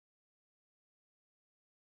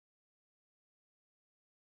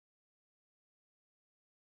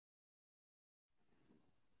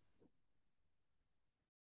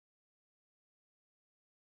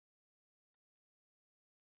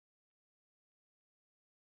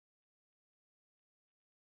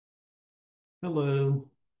Hello.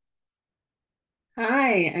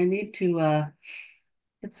 Hi, I need to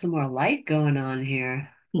get some more light going on here.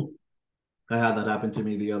 I had that happen to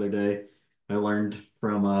me the other day. I learned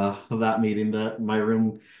from that meeting that my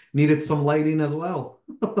room needed some lighting as well.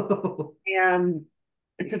 Um,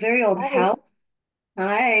 it's a very old Hi. house.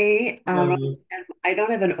 Hi, Hello. and I don't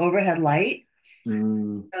have an overhead light.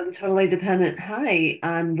 Mm, I'm totally dependent, hi,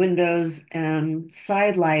 on windows and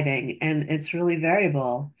side lighting, and it's really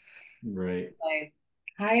variable. right. Hi,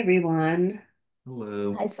 hi everyone.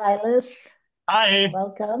 Hello. Hi, Silas. Hi.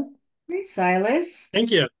 Welcome. Hi, Silas. Thank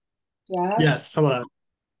you. Jeff, I Yes. Hello.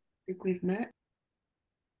 think we've met.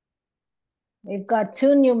 We've got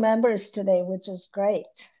two new members today, which is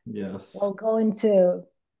great. Yes. We'll go into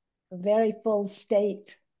a very full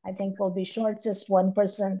state. I think we'll be short just one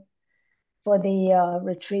person for the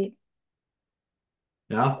retreat.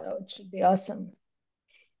 Yeah. So it should be awesome.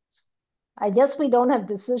 I guess we don't have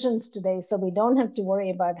decisions today, so we don't have to worry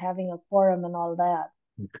about having a quorum and all that.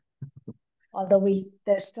 Although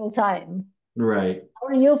there's still time. Right. How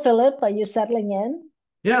are you, Philip? Are you settling in?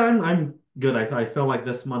 Yeah, I'm good. I feel like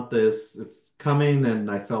this month is it's coming and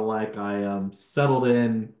I feel like I am settled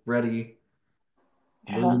in, ready,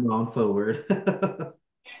 Uh-huh. moving on forward.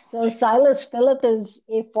 So Silas Philip is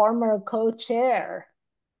a former co-chair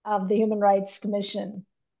of the Human Rights Commission,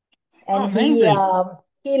 Oh, and amazing.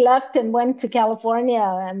 he left and went to California,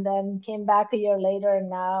 and then came back a year later, and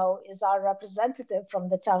now is our representative from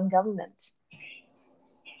the town government.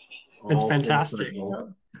 That's All full fantastic.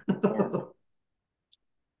 circle. Yeah.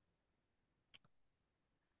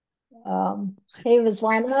 Hey,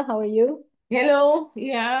 Rizwana, how are you? Hello.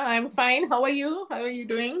 Yeah, I'm fine. How are you? How are you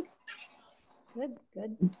doing? Good,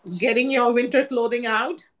 good. Getting your winter clothing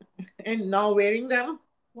out and now wearing them?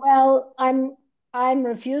 Well, I'm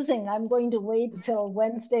refusing. I'm going to wait till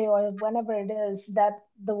Wednesday or whenever it is that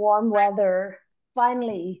the warm weather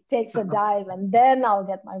finally takes a dive, and then I'll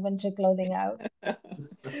get my winter clothing out.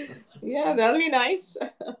 Yeah, that'll be nice.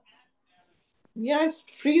 Yeah, it's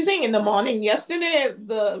freezing in the morning. Yesterday,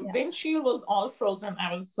 the Yeah. windshield was all frozen.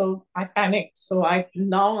 I panicked. So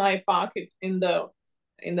I park it in the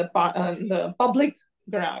public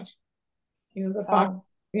garage. The park. Oh,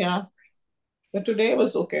 Yeah, but today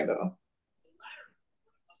was okay though.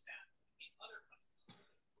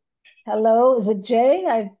 hello. Is it Jay?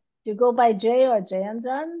 Do you go by Jay or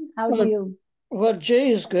Jayandran? How do Well, you? well, Jay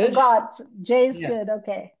is I good. forgot. Jay's Yeah. good.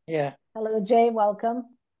 Okay. Yeah. Hello, Jay. Welcome.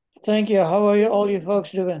 Thank you. How are you, all you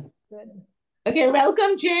folks doing? Good. Okay,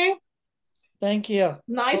 welcome, Jay. Thank you. How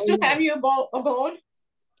Nice are to you? have you aboard.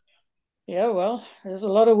 Yeah, well, there's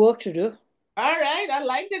a lot of work to do. All right, I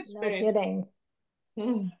like that No spirit. kidding.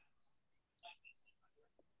 Hmm.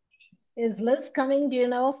 Is Liz coming? Do you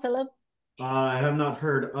know, Philip? I have not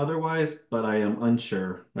heard otherwise, but I am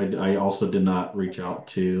unsure. I also did not reach Okay. out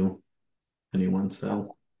to anyone,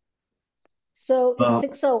 so. So it's Uh,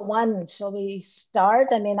 6:01. Shall we start?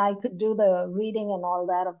 I mean, I could do the reading and all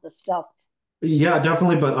that of the stuff. yeah,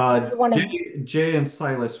 definitely. But Or do you want to? Jay and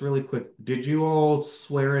Silas, really quick, did you all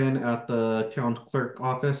swear in at the town clerk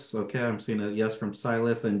office? Okay, I'm seeing a yes from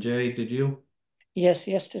Silas and Jay. Did you? Yes,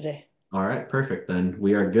 yesterday. All right, perfect. Then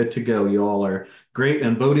we are good to go. You all are great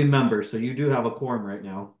and voting members, so you do have a quorum right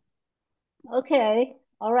now. Okay.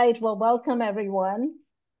 All right. Well, welcome everyone.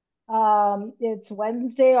 It's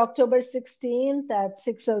Wednesday, October 16th at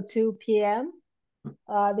 6:02 p.m.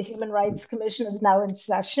 The Human Rights Commission is now in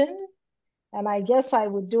session. And I guess I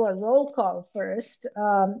would do a roll call first.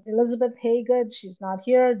 Elizabeth Haygood, she's not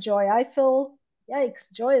here. Joy Eiffel,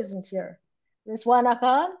 yikes, Joy isn't here. Rizwan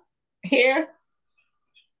Khan, Here.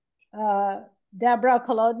 uh, Deborah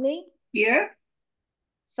Kolodny, Here?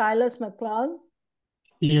 Silas McClung,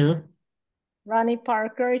 Yeah. Ronnie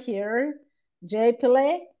Parker here, Jay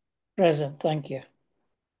Pillay, Present. Thank you.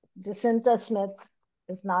 Jacinta Smith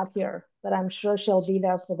is not here, but I'm sure she'll be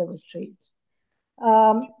there for the retreat.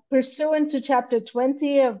 Pursuant to Chapter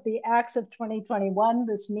 20 of the Acts of 2021,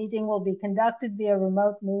 this meeting will be conducted via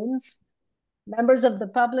remote means. Members of the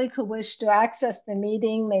public who wish to access the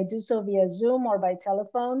meeting may do so via Zoom or by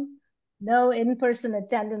telephone. No in-person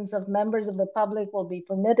attendance of members of the public will be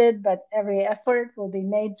permitted, but every effort will be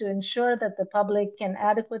made to ensure that the public can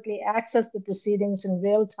adequately access the proceedings in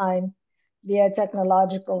real time via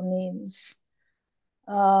technological means.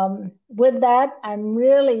 With that, I'm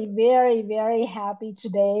really very, very happy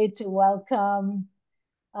today to welcome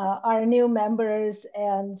our new members,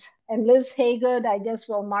 and Liz Haygood, I guess,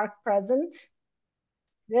 will mark present.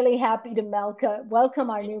 Really happy to welcome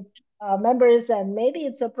our new members, and maybe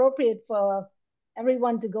it's appropriate for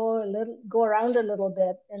everyone to go around a little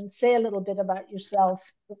bit and say a little bit about yourself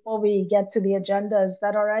before we get to the agenda. Is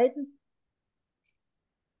that all right?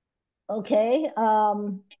 Okay,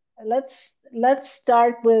 let's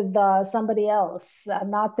start with somebody else,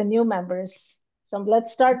 not the new members. So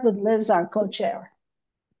let's start with Liz, our co-chair.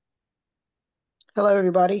 Hello,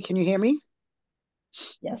 everybody. Can you hear me?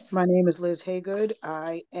 Yes. My name is Liz Haygood.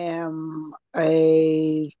 I am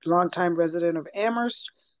a longtime resident of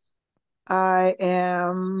Amherst. I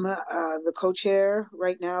am the co-chair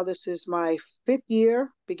right now. This is my fifth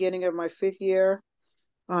year, beginning of my fifth year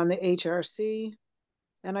on the HRC.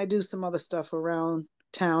 And I do some other stuff around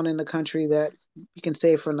town in the country that you can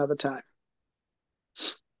save for another time.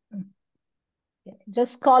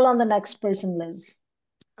 Just call on the next person, Liz.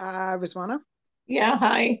 Viswana? Yeah,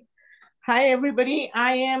 hi. Hi, everybody.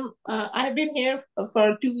 I've been here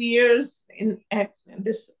for 2 years at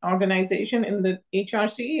this organization in the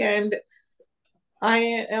HRC, and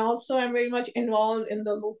I also am very much involved in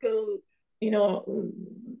the local,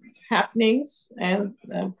 happenings, and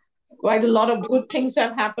quite a lot of good things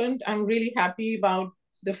have happened. I'm really happy about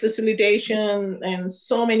the facilitation and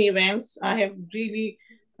so many events. I have really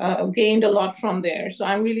gained a lot from there. So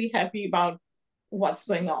I'm really happy about what's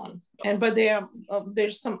going on. But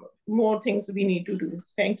there's some more things we need to do.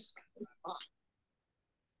 Thanks.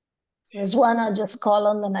 Rizwana, just call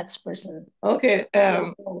on the next person. Okay.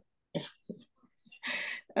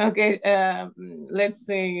 Okay. Let's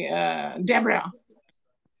say Deborah.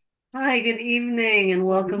 Hi, good evening, and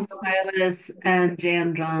welcome, Silas and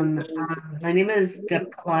Jandron. My name is Deb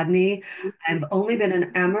Kolodny. I've only been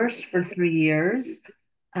in Amherst for 3 years.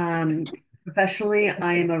 Professionally,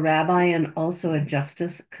 I am a rabbi and also a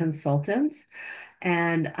justice consultant,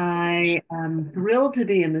 and I am thrilled to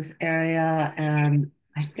be in this area. And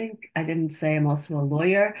I think I didn't say I'm also a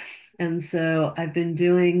lawyer, and so I've been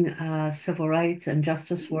doing civil rights and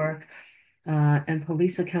justice work and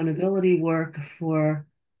police accountability work for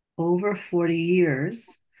over 40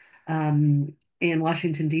 years in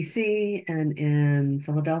Washington, D.C., and in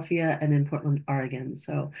Philadelphia and in Portland, Oregon.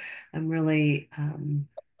 So I'm really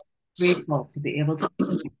grateful to be able to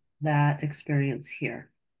do that experience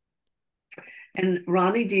here. And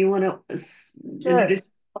Ronnie, do you want to introduce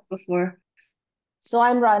yourself before? So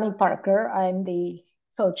I'm Ronnie Parker. I'm the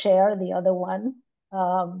co-chair, the other one.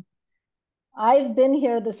 I've been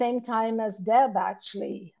here the same time as Deb,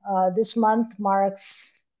 actually. This month marks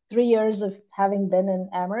 3 years of having been in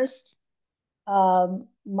Amherst.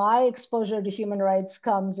 My exposure to human rights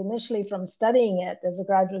comes initially from studying it as a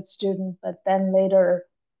graduate student, but then later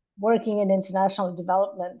working in international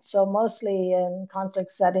development. So mostly in conflict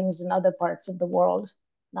settings in other parts of the world,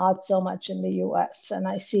 not so much in the US. And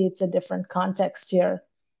I see it's a different context here.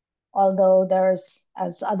 Although there's,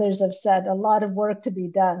 as others have said, a lot of work to be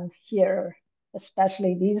done here,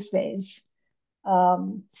 especially these days.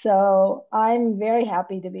 So I'm very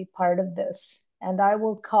happy to be part of this. And I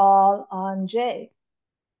will call on Jay.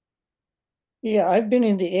 Yeah, I've been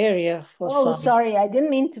in the area for Oh, sorry, I didn't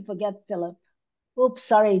mean to forget Philip. Oops,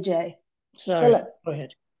 sorry, Jay. Sorry, Philip. go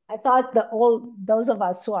ahead. I thought those of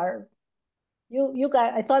us who are, you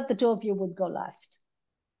guys, I thought the two of you would go last.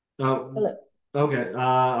 Oh, Philip. okay.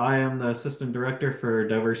 I am the assistant director for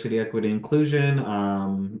diversity, equity, inclusion.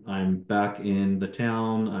 I'm back in the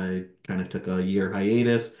town. I kind of took a year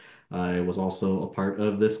hiatus. I was also a part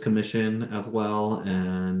of this commission as well,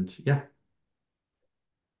 and yeah.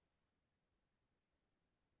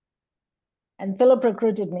 And Philip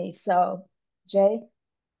recruited me, so Jay.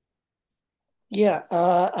 Yeah,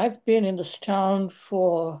 I've been in this town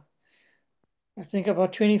for, I think,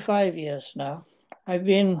 about 25 years now. I've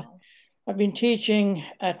been teaching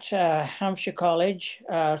at Hampshire College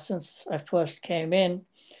since I first came in,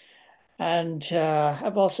 and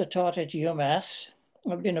I've also taught at UMass.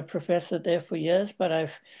 I've been a professor there for years, but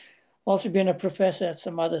I've also been a professor at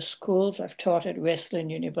some other schools. I've taught at Wesleyan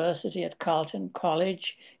University, at Carleton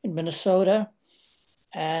College in Minnesota,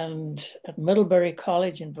 and at Middlebury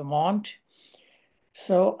College in Vermont.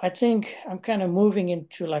 So I think I'm kind of moving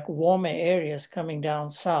into like warmer areas coming down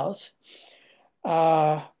south.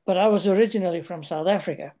 But I was originally from South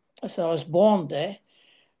Africa. So I was born there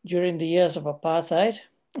during the years of apartheid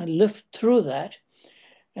and lived through that.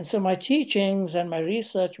 And so my teachings and my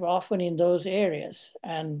research were often in those areas.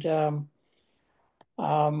 And,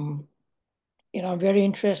 I'm very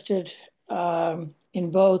interested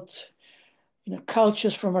in both,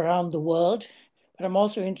 cultures from around the world, but I'm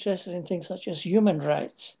also interested in things such as human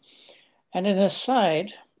rights. And an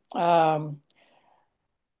aside, a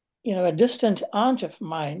distant aunt of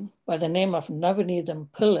mine by the name of Navanidham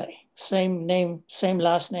Pillai, same name, same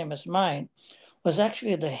last name as mine, was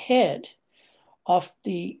actually the head of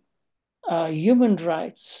the human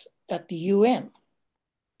rights at the UN.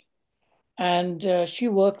 And she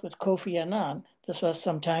worked with Kofi Annan This was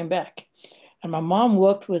some time back. And my mom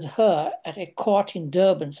worked with her at a court in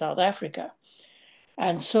Durban, South Africa.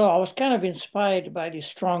 And so I was kind of inspired by these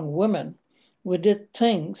strong women who did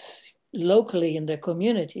things locally in their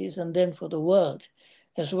communities and then for the world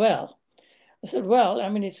as well. I said, well, I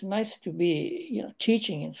mean, it's nice to be,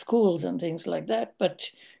 teaching in schools and things like that, but,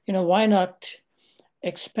 why not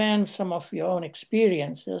expand some of your own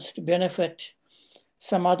experiences to benefit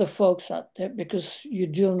some other folks out there, because you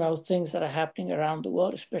do know things that are happening around the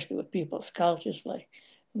world, especially with people's cultures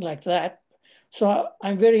like that. So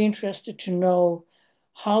I'm very interested to know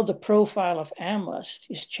how the profile of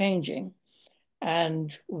Amherst is changing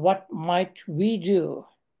and what might we do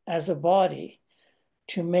as a body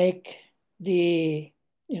to make the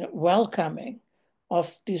welcoming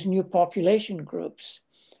of these new population groups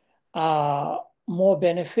more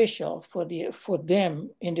beneficial for them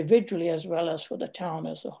individually as well as for the town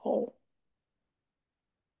as a whole.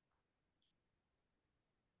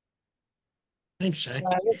 Thanks, Jay.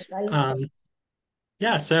 Silas.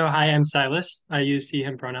 Yeah, so hi, I'm Silas. I use he,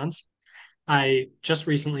 him pronouns. I just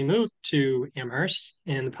recently moved to Amherst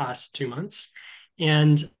in the past 2 months,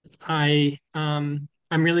 and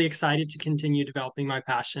I'm really excited to continue developing my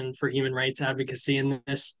passion for human rights advocacy in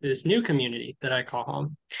this new community that I call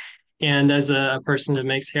home. And as a person of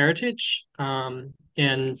mixed heritage,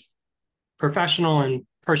 and professional and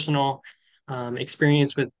personal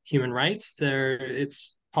experience with human rights,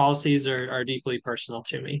 its policies are deeply personal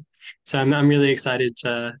to me. So I'm really excited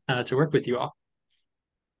to work with you all.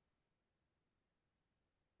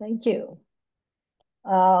 Thank you.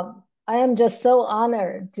 I am just so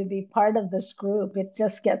honored to be part of this group. It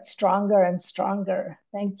just gets stronger and stronger.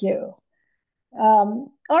 Thank you. All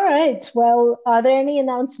right. Well, are there any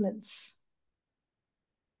announcements?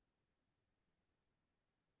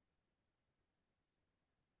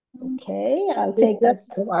 Okay, I'll take that.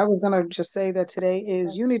 I was going to just say that today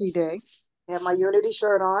is Unity Day. I have my Unity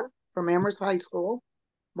shirt on from Amherst High School.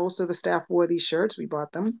 Most of the staff wore these shirts. We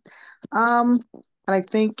bought them. And I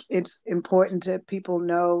think it's important that people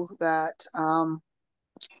know that,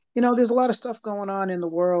 there's a lot of stuff going on in the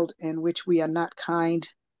world in which we are not kind.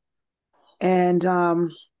 And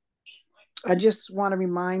I just want to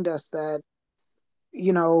remind us that,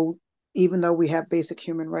 even though we have basic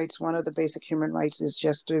human rights, one of the basic human rights is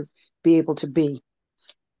just to be able to be.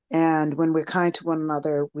 And when we're kind to one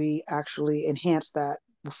another, we actually enhance that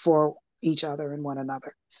for each other and one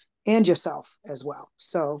another and yourself as well.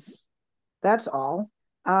 So that's all.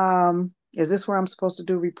 Is this where I'm supposed to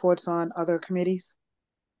do reports on other committees?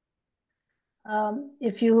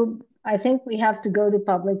 I think we have to go to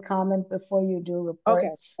public comment before you do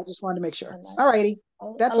reports. Okay, I just wanted to make sure. All righty.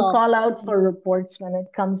 That's I'll all. call out for reports when it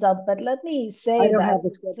comes up, but let me say I don't that have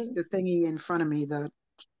the thingy in front of me, the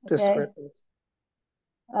script.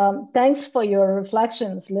 Thanks for your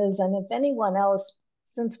reflections, Liz. And if anyone else,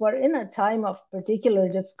 since we're in a time of particular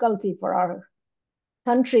difficulty for our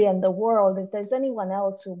country and the world, if there's anyone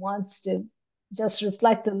else who wants to just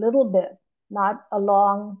reflect a little bit, not a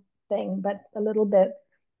long thing, but a little bit,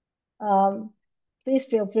 please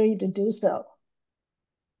feel free to do so,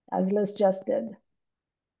 as Liz just did.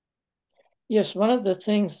 Yes, one of the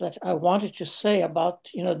things that I wanted to say about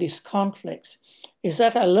these conflicts is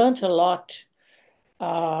that I learned a lot.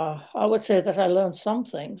 I would say that I learned some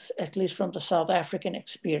things, at least from the South African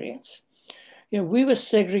experience. We were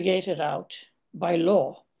segregated out by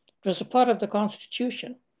law. It was a part of the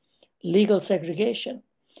Constitution, legal segregation.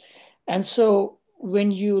 And so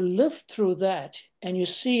when you live through that and you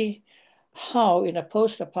see how in a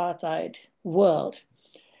post-apartheid world,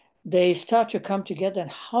 they start to come together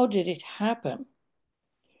and how did it happen?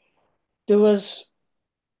 There was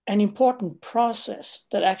an important process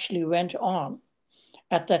that actually went on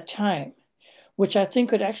at that time, which I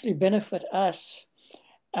think could actually benefit us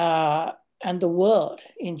and the world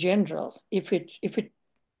in general if it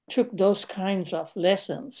took those kinds of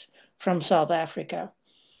lessons from South Africa.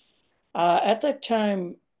 At that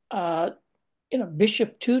time,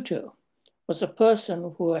 Bishop Tutu was a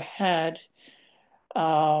person who had,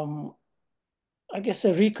 I guess,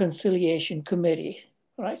 a reconciliation committee,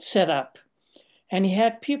 right, set up. And he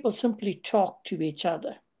had people simply talk to each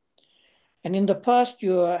other. And in the past,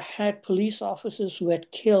 you had police officers who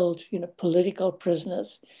had killed, political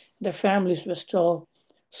prisoners. Their families were still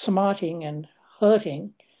smarting and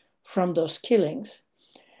hurting from those killings.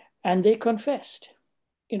 And they confessed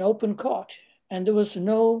in open court. And there was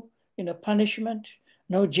no, punishment,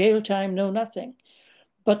 no jail time, no nothing.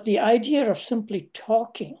 But the idea of simply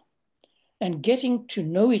talking and getting to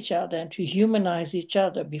know each other and to humanize each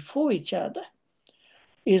other before each other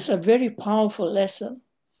is a very powerful lesson.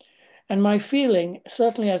 And my feeling,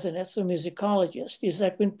 certainly as an ethnomusicologist, is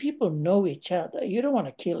that when people know each other, you don't want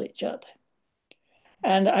to kill each other.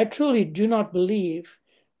 And I truly do not believe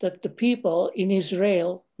that the people in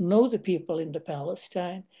Israel know the people in the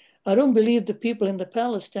Palestine. I don't believe the people in the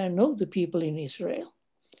Palestine know the people in Israel.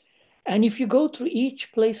 And if you go through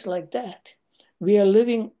each place like that, we are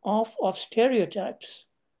living off of stereotypes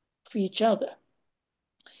for each other.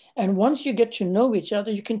 And once you get to know each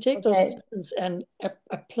other, you can take those lessons and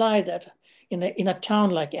apply that in a town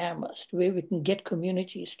like Amherst, where we can get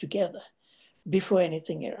communities together before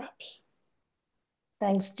anything erupts.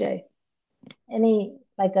 Thanks, Jay. Any,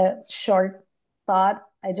 like a short thought?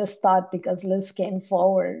 I just thought because Liz came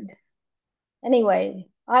forward. Anyway,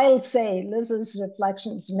 I'll say Liz's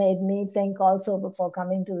reflections made me think also before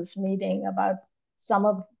coming to this meeting about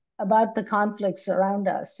about the conflicts around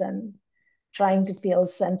us and trying to feel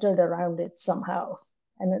centered around it somehow.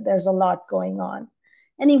 And there's a lot going on.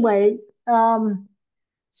 Anyway,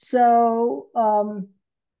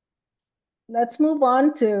 let's move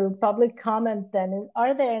on to public comment then.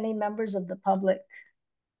 Are there any members of the public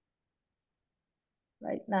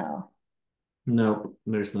right now? No,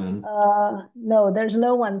 there's none. No, there's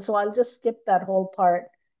no one. So I'll just skip that whole part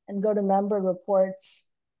and go to member reports.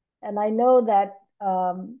 And I know that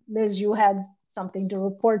Liz, you had something to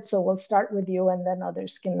report, so we'll start with you and then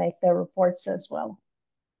others can make their reports as well.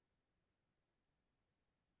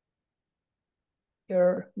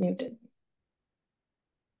 You're muted.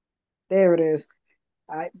 There it is.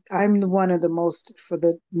 I'm one of the most, for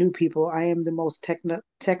the new people, I am the most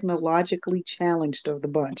technologically challenged of the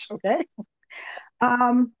bunch, okay?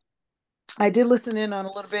 I did listen in on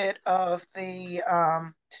a little bit of the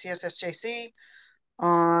CSSJC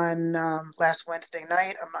on last Wednesday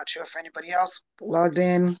night. I'm not sure if anybody else logged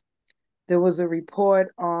in. There was a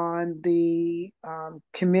report on the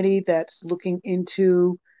committee that's looking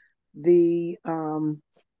into the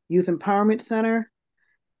Youth Empowerment Center.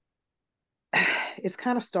 It's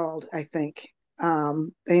kind of stalled, I think.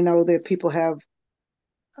 They know that people have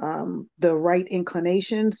the right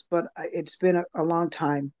inclinations, but it's been a long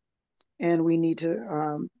time, and we need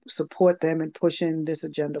to support them in pushing this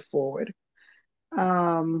agenda forward.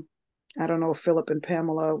 I don't know if Philip and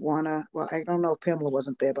Pamela wanna, well, I don't know if Pamela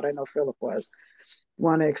wasn't there, but I know Philip was,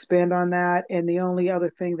 want to expand on that. And the only other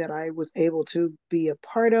thing that I was able to be a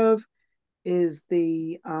part of is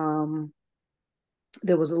there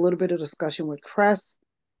was a little bit of discussion with Cress,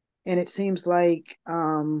 and it seems like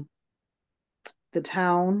the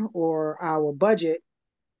town or our budget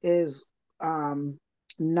is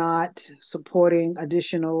not supporting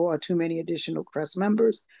additional or too many additional Crest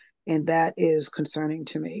members, and that is concerning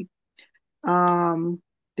to me.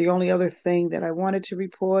 The only other thing that I wanted to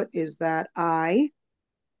report is that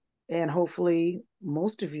and hopefully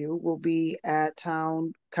most of you, will be at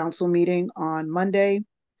town council meeting on Monday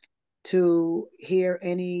to hear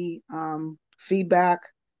any feedback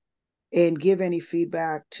and give any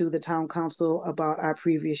feedback to the town council about our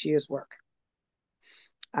previous year's work.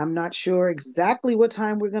 I'm not sure exactly what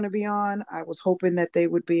time we're going to be on. I was hoping that they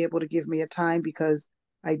would be able to give me a time because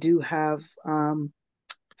I do have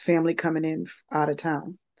family coming in out of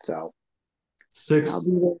town. So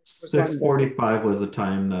 6:45 was the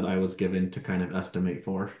time that I was given to kind of estimate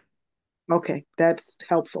for. Okay, that's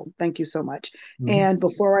helpful. Thank you so much. And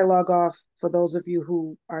before I log off, for those of you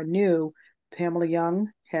who are new, Pamela Young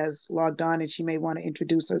has logged on and she may want to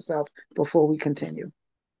introduce herself before we continue.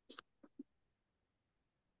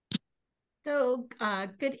 So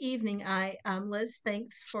good evening. Liz,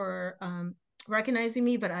 thanks for recognizing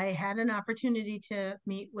me, but I had an opportunity to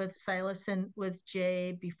meet with Silas and with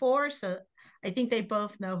Jay before, so I think they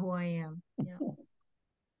both know who I am. Yeah.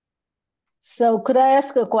 So could I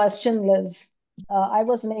ask a question, Liz? I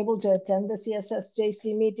wasn't able to attend the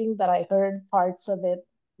CSSJC meeting, but I heard parts of it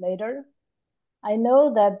later. I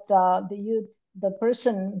know that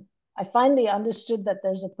I finally understood that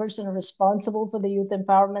there's a person responsible for the Youth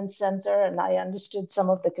Empowerment Center, and I understood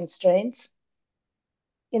some of the constraints.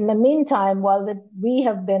 In the meantime, while we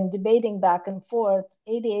have been debating back and forth,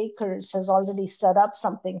 80 Acres has already set up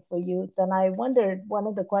something for youth. And I wondered, one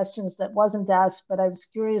of the questions that wasn't asked, but I was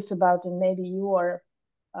curious about, and maybe you or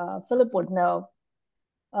Philip would know,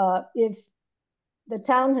 if the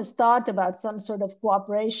town has thought about some sort of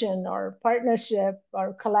cooperation or partnership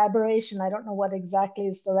or collaboration, I don't know what exactly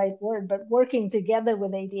is the right word, but working together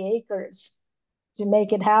with 80 Acres to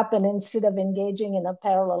make it happen instead of engaging in a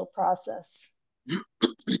parallel process.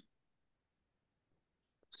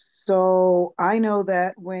 So I know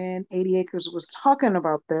that when 80 Acres was talking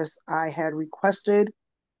about this, I had requested,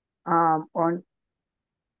 or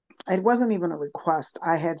it wasn't even a request,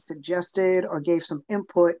 I had suggested or gave some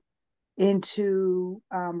input into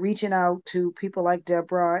reaching out to people like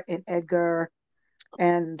Deborah and Edgar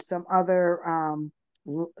and some other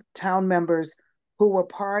town members who were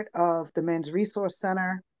part of the Men's Resource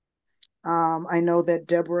Center. I know that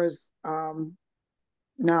Deborah's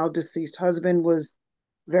now deceased husband was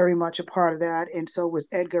very much a part of that, and so was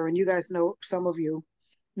Edgar. And you guys know, some of you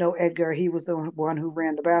know Edgar. He was the one who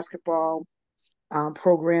ran the basketball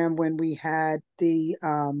program when we had the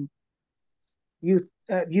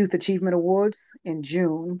Youth Achievement Awards in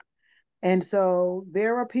June. And so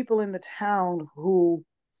there are people in the town who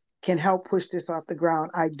can help push this off the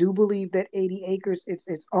ground. I do believe that 80 Acres, it's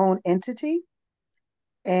its own entity,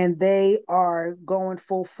 and they are going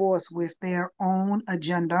full force with their own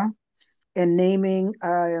agenda and naming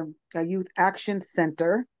a youth action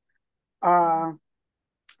center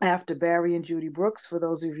after Barry and Judy Brooks. For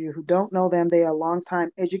those of you who don't know them, they are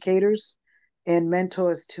longtime educators and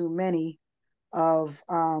mentors to many of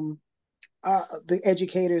the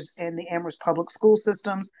educators in the Amherst public school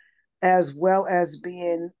systems, as well as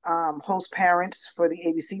being host parents for the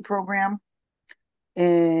ABC program.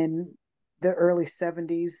 In the early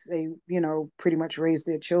 70s, they, pretty much raised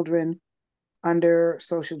their children under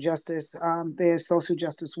social justice. They're social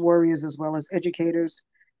justice warriors as well as educators.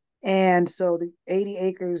 And so the 80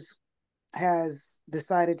 Acres has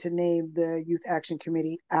decided to name the Youth Action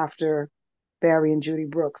Committee after Barry and Judy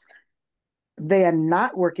Brooks. They are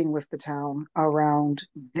not working with the town around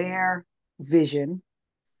their vision.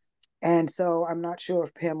 And so I'm not sure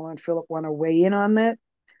if Pamela and Philip want to weigh in on that.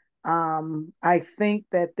 I think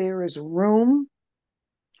that there is room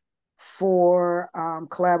for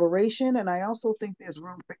collaboration, and I also think there's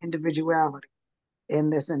room for individuality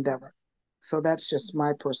in this endeavor. So that's just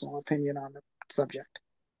my personal opinion on the subject.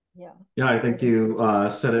 Yeah. Yeah, I think you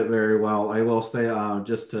said it very well. I will say,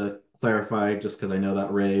 just to clarify, just because I know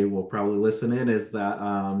that Ray will probably listen in, is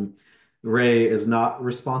that Ray is not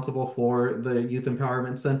responsible for the Youth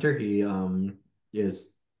Empowerment Center. He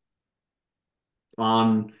is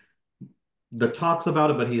on the talks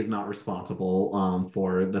about it, but he is not responsible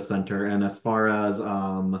for the center. And as far as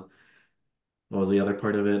what was the other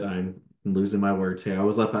part of it? I'm losing my words here. I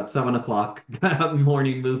was up at 7 o'clock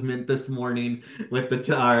morning movement this morning with the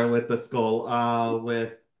tire with the skull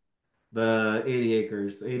with the 80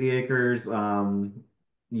 acres. 80 acres,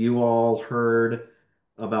 you all heard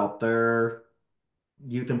about their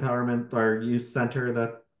youth empowerment or youth center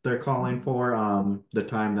that they're calling for, the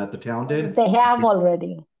time that the town did. They have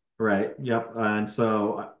already. Right. Yep. And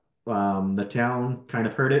so the town kind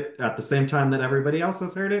of heard it at the same time that everybody else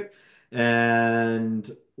has heard it. And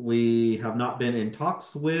we have not been in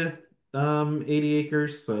talks with 80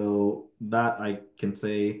 acres. So that I can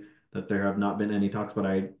say that there have not been any talks, but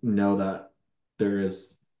I know that there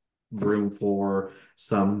is room for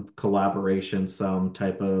some collaboration, some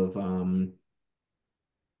type of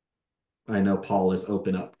I know Paul is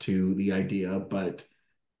open up to the idea, but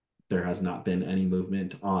there has not been any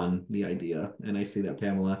movement on the idea. And I see that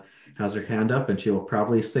Pamela has her hand up and she will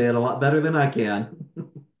probably say it a lot better than I can.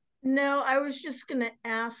 No, I was just going to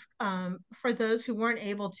ask for those who weren't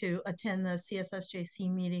able to attend the CSSJC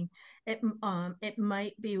meeting, it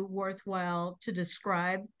might be worthwhile to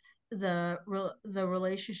describe the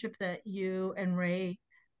relationship that you and Ray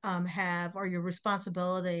have, or your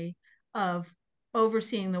responsibility of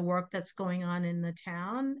overseeing the work that's going on in the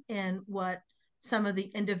town, and what some of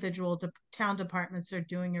the individual town departments are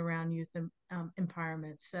doing around youth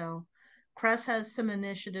empowerment. So CRESS has some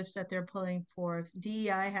initiatives that they're pulling forth.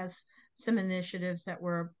 DEI has some initiatives that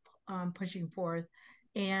we're pushing forth,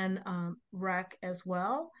 and REC as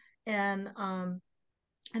well. And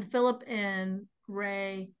Philip and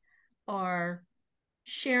Ray are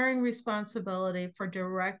sharing responsibility for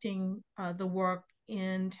directing the work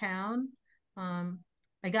in town.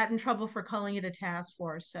 I got in trouble for calling it a task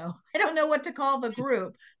force, so I don't know what to call the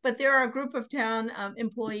group, but there are a group of town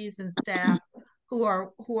employees and staff who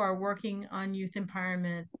are working on youth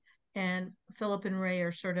empowerment, and Philip and Ray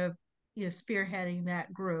are sort of spearheading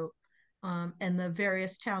that group. And the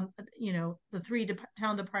various town, the three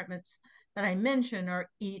town departments that I mentioned are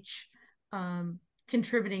each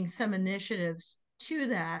contributing some initiatives to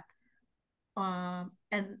that.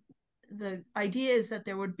 And the idea is that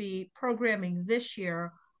there would be programming this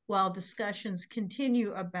year while discussions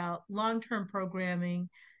continue about long-term programming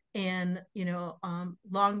and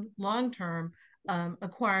long-term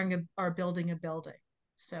acquiring or building a building.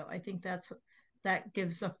 So I think that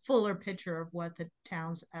gives a fuller picture of what the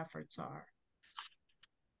town's efforts are.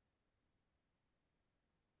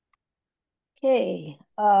 Okay,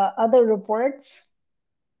 other reports?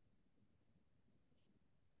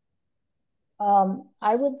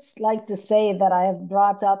 I would like to say that I have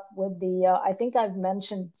brought up with I think I've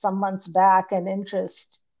mentioned some months back an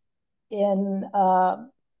interest in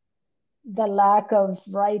the lack of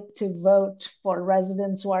right to vote for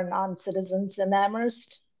residents who are non-citizens in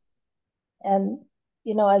Amherst. And,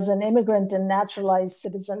 as an immigrant and naturalized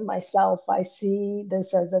citizen myself, I see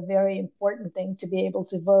this as a very important thing to be able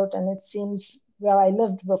to vote. And it seems where I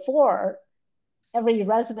lived before, every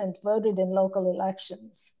resident voted in local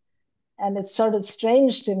elections. And it's sort of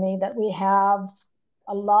strange to me that we have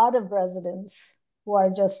a lot of residents who are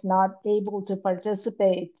just not able to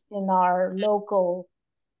participate in our local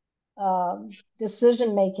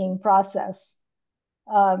decision-making process.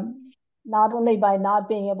 Not only by not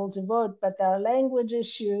being able to vote, but there are language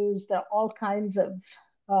issues, there are all kinds of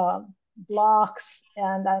blocks,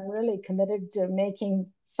 and I'm really committed to making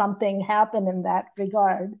something happen in that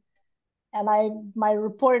regard. And my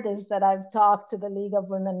report is that I've talked to the League of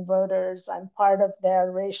Women Voters. I'm part of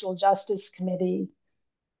their Racial Justice Committee,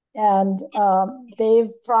 and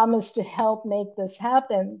they've promised to help make this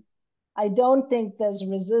happen. I don't think there's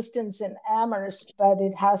resistance in Amherst, but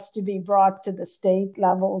it has to be brought to the state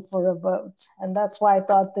level for a vote. And that's why I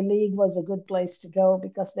thought the League was a good place to go,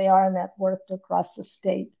 because they are networked across the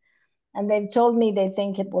state. And they've told me they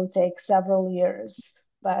think it will take several years,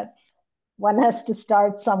 but one has to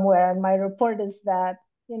start somewhere. And my report is that,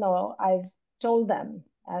 I've told them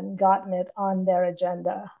and gotten it on their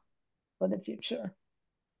agenda for the future.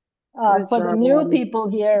 For the new people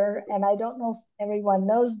here, and I don't know if everyone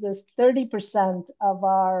knows this, 30% of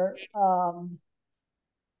our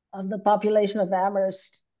of the population of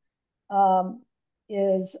Amherst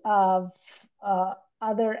is of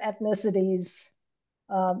other ethnicities,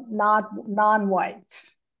 not non-white.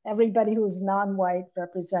 Everybody who's non-white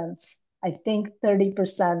represents, I think,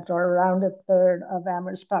 30% or around a third of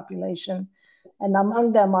Amherst population, and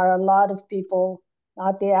among them are a lot of people,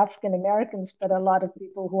 not the African Americans, but a lot of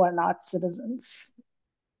people who are not citizens.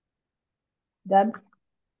 Deb?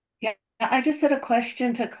 Yeah, I just had a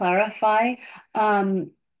question to clarify.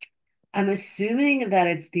 I'm assuming that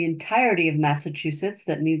it's the entirety of Massachusetts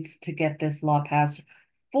that needs to get this law passed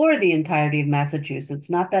for the entirety of Massachusetts,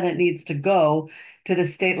 not that it needs to go to the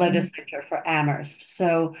state legislature for Amherst.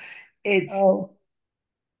 So it's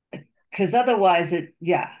because otherwise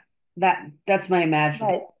that's my imagining.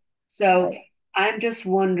 Right. So I'm just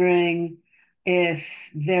wondering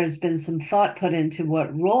if there's been some thought put into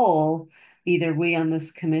what role either we on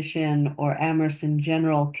this commission or Amherst in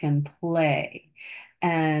general can play.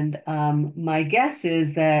 And my guess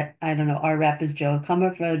is that, I don't know, our rep is Joe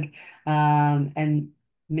Comerford, and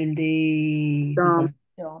Mindy, our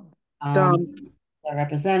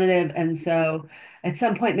representative. And so at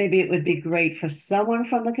some point, maybe it would be great for someone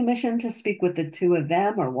from the commission to speak with the two of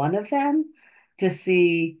them or one of them to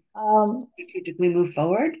see strategically move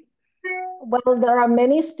forward. Well, there are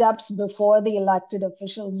many steps before the elected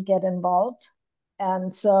officials get involved.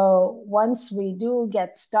 And so once we do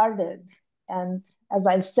get started, and as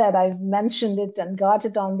I've said, I've mentioned it and got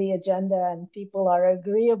it on the agenda, and people are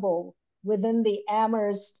agreeable within the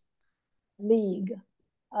Amherst League.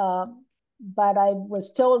 But I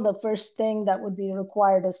was told the first thing that would be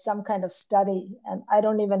required is some kind of study. And I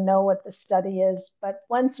don't even know what the study is. But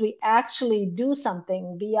once we actually do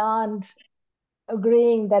something beyond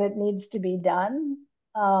agreeing that it needs to be done,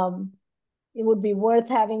 it would be worth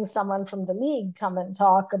having someone from the league come and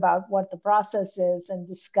talk about what the process is and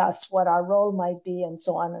discuss what our role might be and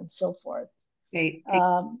so on and so forth. Great.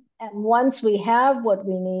 And once we have what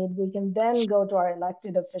we need, we can then go to our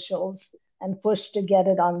elected officials and push to get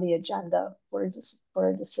it on the agenda for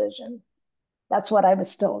a decision. That's what I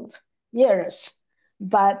was told. Years.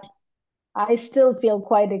 But I still feel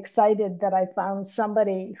quite excited that I found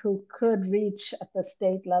somebody who could reach at the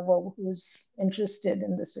state level who's interested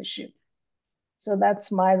in this issue. So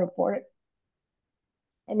that's my report.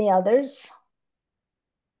 Any others?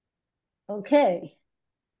 Okay.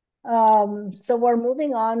 So we're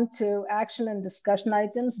moving on to action and discussion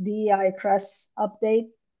items, DEI press update.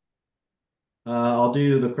 I'll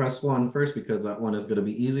do the crest one first because that one is going to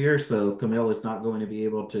be easier. So Camille is not going to be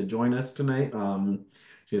able to join us tonight.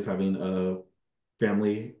 She's having a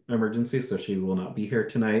family emergency, so she will not be here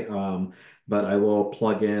tonight. But I will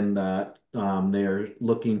plug in that they are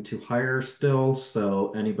looking to hire still.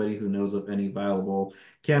 So anybody who knows of any viable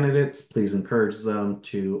candidates, please encourage them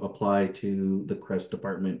to apply to the Crest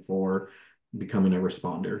department for becoming a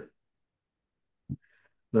responder.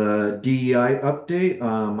 The DEI update,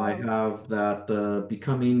 I have that the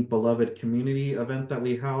Becoming Beloved Community event that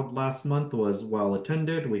we held last month was well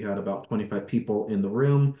attended. We had about 25 people in the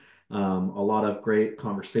room. A lot of great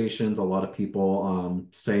conversations, a lot of people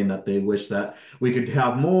saying that they wish that we could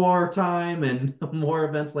have more time and more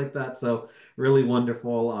events like that. So really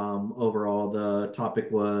wonderful. Overall, the topic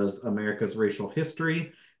was America's racial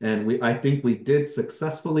history, and I think we did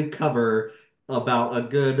successfully cover about a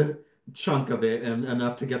good chunk of it and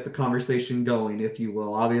enough to get the conversation going, if you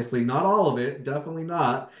will. Obviously, not all of it, definitely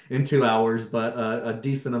not in 2 hours, but a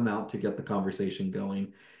decent amount to get the conversation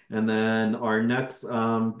going. And then our next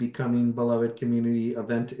Becoming Beloved Community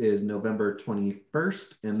event is November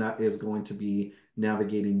 21st, and that is going to be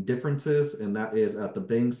Navigating Differences, and that is at the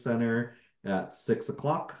Bing Center at 6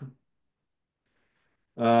 o'clock.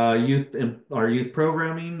 Youth and our youth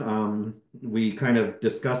programming, we kind of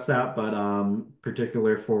discussed that, but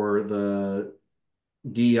particular for the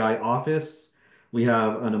DEI office, we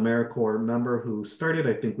have an AmeriCorps member who started.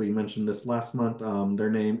 I think we mentioned this last month.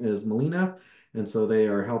 Their name is Melina, and so they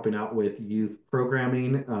are helping out with youth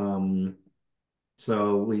programming.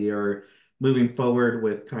 So we are moving forward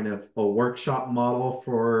with kind of a workshop model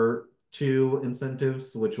for two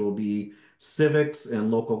incentives, which will be civics and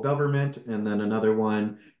local government, and then another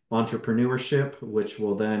one, entrepreneurship, which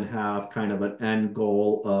will then have kind of an end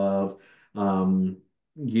goal of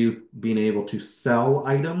you being able to sell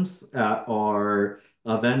items at our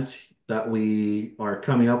event that we are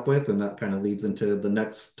coming up with. And that kind of leads into the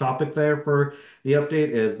next topic there for the update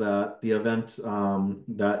is that the event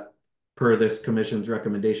that per this commission's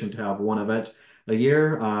recommendation to have one event a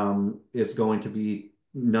year is going to be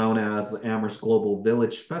known as the Amherst Global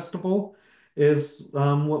Village Festival is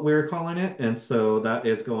what we're calling it. And so that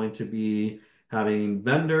is going to be having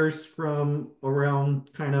vendors from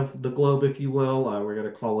around kind of the globe, if you will. We're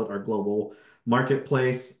going to call it our global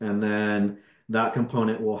marketplace. And then that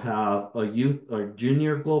component will have a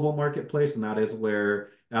junior global marketplace. And that is where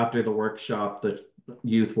after the workshop, the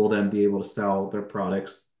youth will then be able to sell their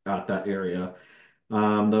products at that area.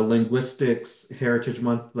 The Linguistics Heritage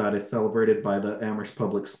Month that is celebrated by the Amherst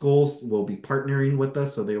Public Schools will be partnering with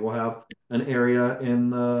us. So they will have an area in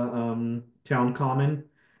the town common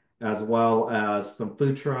as well as some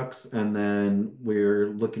food trucks. And then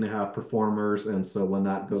we're looking to have performers. And so when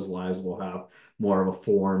that goes live, we'll have more of a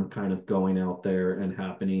forum kind of going out there and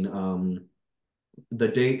happening. The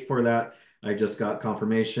date for that, I just got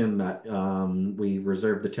confirmation that we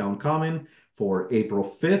reserved the town common for April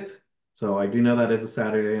 5th. So I do know that is a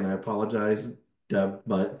Saturday, and I apologize, Deb,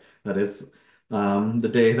 but that is the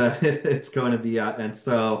day that it's going to be at. And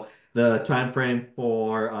so the time frame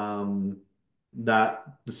for the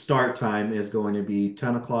start time is going to be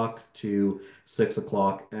 10 o'clock to 6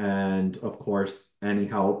 o'clock. And of course, any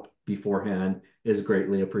help beforehand is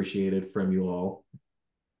greatly appreciated from you all.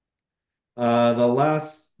 The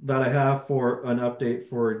last that I have for an update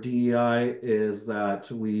for DEI is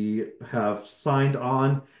that we have signed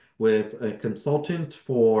on with a consultant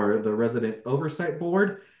for the Resident Oversight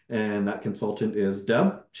Board, and that consultant is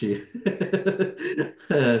Deb. She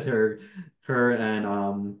her and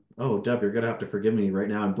oh, Deb, you're gonna have to forgive me right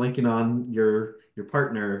now. I'm blanking on your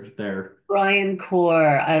partner there. Brian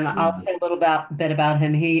Core, and I'll say a little bit about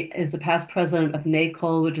him. He is a past president of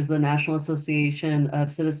NACOL, which is the National Association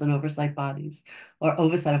of Citizen Oversight Bodies, or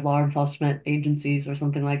Oversight of Law Enforcement Agencies, or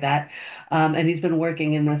something like that. And he's been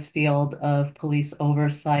working in this field of police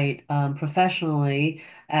oversight professionally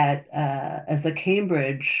as the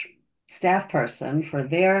Cambridge staff person for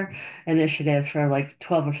their initiative for like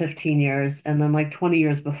 12 or 15 years, and then like 20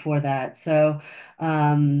 years before that. So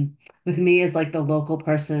with me as like the local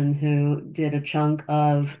person who did a chunk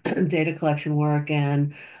of data collection work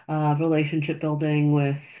and relationship building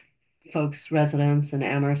with folks, residents in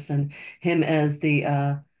Amherst, and him as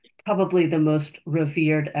the probably the most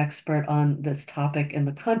revered expert on this topic in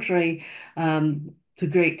the country. It's a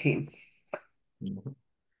great team.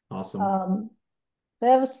 Awesome.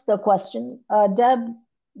 There's the question. Deb,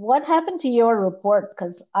 what happened to your report?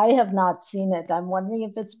 Because I have not seen it. I'm wondering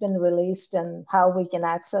if it's been released and how we can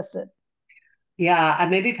access it. Yeah,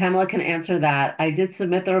 maybe Pamela can answer that. I did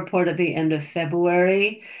submit the report at the end of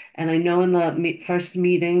February, and I know in the first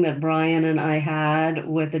meeting that Brian and I had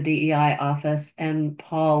with the DEI office and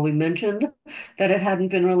Paul, we mentioned that it hadn't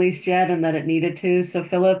been released yet and that it needed to. So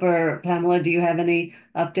Philip or Pamela, do you have any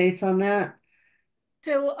updates on that?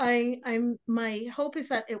 So my hope is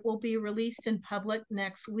that it will be released in public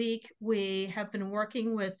next week. We have been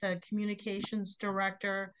working with the communications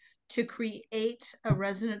director to create a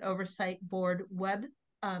resident oversight board web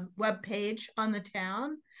page on the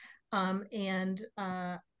town. And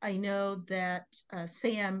I know that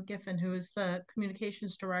Sam Giffen, who is the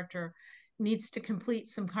communications director, needs to complete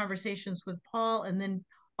some conversations with Paul and then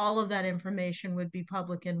all of that information would be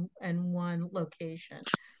public in one location.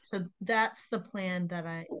 So that's the plan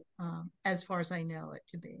that as far as I know it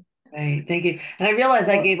to be. Right, thank you. And I realized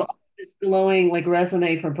I gave all this glowing like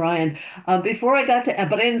resume for Brian before I got to,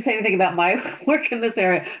 but I didn't say anything about my work in this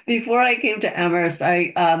area. Before I came to Amherst,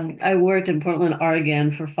 I worked in Portland, Oregon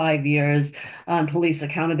for 5 years on police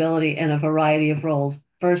accountability in a variety of roles.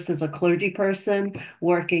 First, as a clergy person,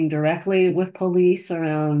 working directly with police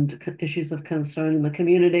around issues of concern in the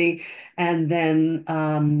community, and then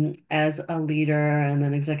as a leader and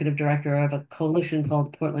then executive director of a coalition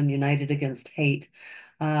called Portland United Against Hate,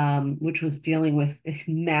 which was dealing with a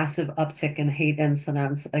massive uptick in hate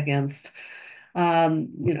incidents against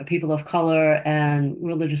people of color and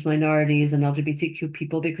religious minorities and LGBTQ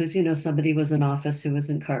people because, somebody was in office who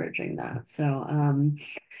was encouraging that. So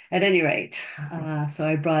at any rate, so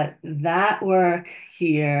I brought that work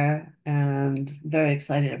here and very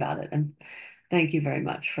excited about it. And thank you very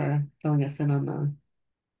much for filling us in on the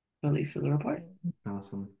release of the report.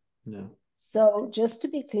 Awesome. Yeah. So just to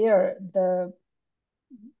be clear, the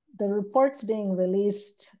report's being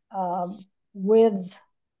released with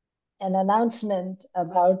an announcement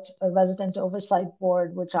about a resident oversight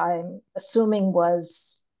board, which I'm assuming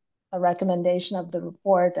was a recommendation of the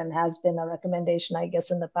report and has been a recommendation, I guess,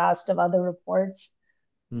 in the past of other reports.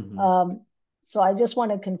 So I just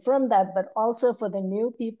want to confirm that, but also for the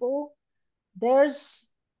new people, there's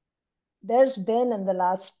been in the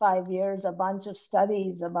last 5 years a bunch of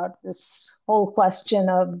studies about this whole question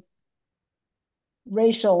of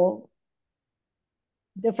racial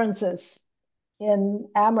differences in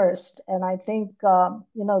Amherst. And I think,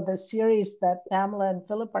 the series that Pamela and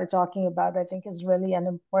Philip are talking about, I think is really an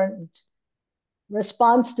important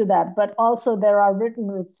response to that. But also there are written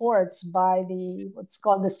reports by what's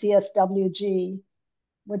called the CSWG,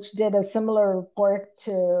 which did a similar report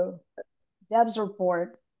to Deb's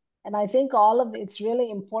report. And I think it's really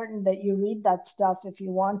important that you read that stuff if you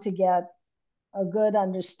want to get a good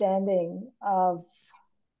understanding of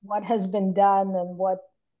what has been done and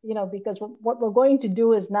because what we're going to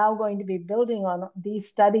do is now going to be building on these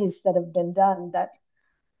studies that have been done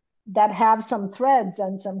that have some threads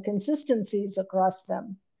and some consistencies across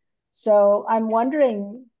them. So I'm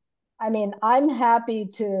wondering, I'm happy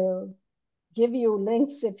to give you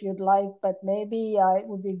links if you'd like, but maybe it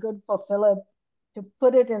would be good for Philip to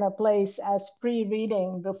put it in a place as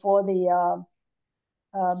pre-reading before the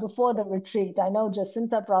retreat. I know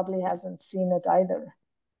Jacinta probably hasn't seen it either.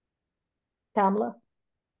 Pamela?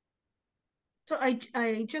 So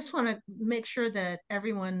I just want to make sure that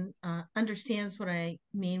everyone understands what I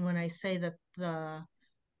mean when I say that the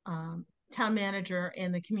town manager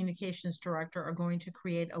and the communications director are going to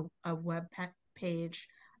create a web page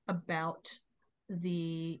about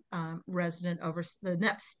the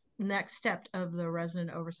the next step of the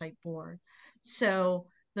resident oversight board. So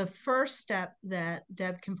the first step that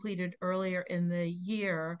Deb completed earlier in the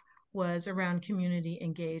year was around community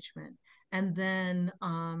engagement. And then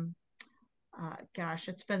gosh,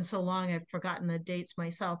 it's been so long, I've forgotten the dates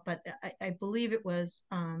myself, but I believe it was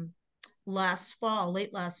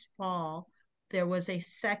late last fall, there was a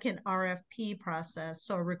second RFP process,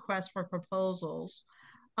 so a request for proposals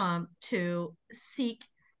to seek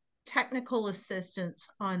technical assistance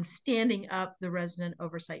on standing up the resident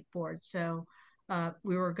oversight board. So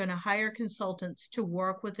we were going to hire consultants to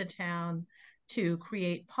work with the town to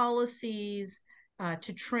create policies,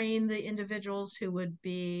 to train the individuals who would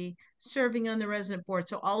be serving on the resident board.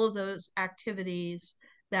 So all of those activities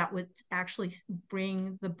that would actually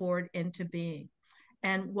bring the board into being.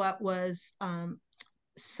 And what was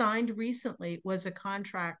signed recently was a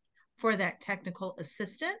contract for that technical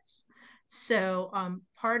assistance. So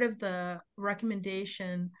part of the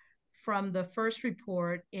recommendation from the first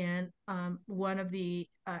report and one of the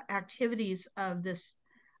activities of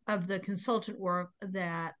the consultant work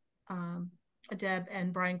that Deb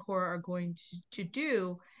and Brian Core are going to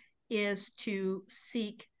do is to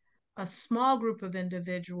seek a small group of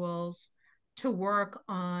individuals to work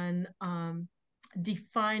on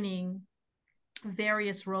defining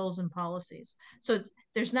various roles and policies. So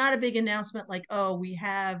there's not a big announcement like, oh, we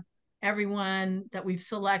have everyone that we've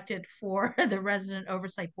selected for the resident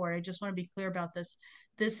oversight board. I just want to be clear about this.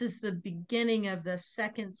 This is the beginning of the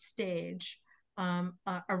second stage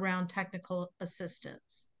around technical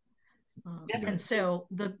assistance. And so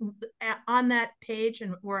on that page,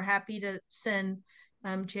 and we're happy to send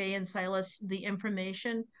Jay and Silas the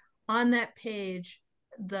information on that page,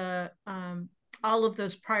 all of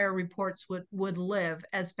those prior reports would live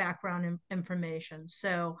as background information.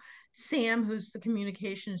 So Sam, who's the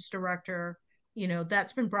communications director,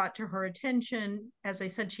 that's been brought to her attention. As I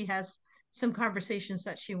said, she has some conversations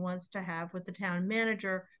that she wants to have with the town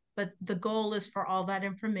manager, but the goal is for all that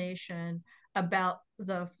information about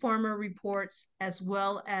the former reports as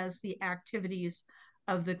well as the activities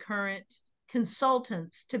of the current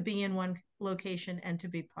consultants to be in one location and to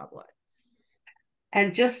be public.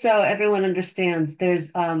 And just so everyone understands,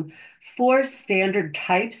 there's 4 standard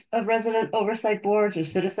types of resident oversight boards or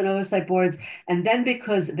citizen oversight boards. And then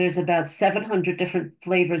because there's about 700 different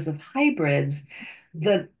flavors of hybrids,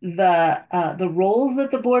 the roles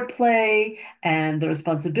that the board play and the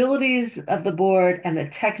responsibilities of the board and the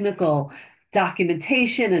technical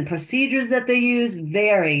documentation and procedures that they use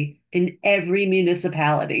vary in every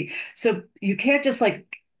municipality. So you can't just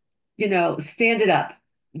like, stand it up.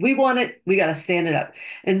 We want it, we got to stand it up.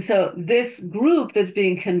 And so this group that's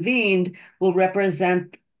being convened will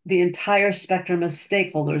represent the entire spectrum of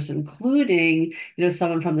stakeholders, including,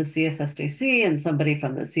 someone from the CSSJC and somebody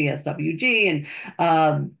from the CSWG.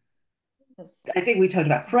 And I think we talked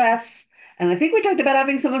about CRESS, and I think we talked about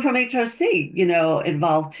having someone from HRC,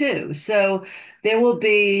 involved too. So there will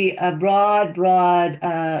be a broad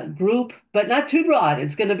group, but not too broad.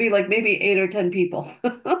 It's going to be like maybe 8 or 10 people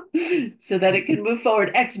so that it can move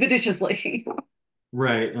forward expeditiously.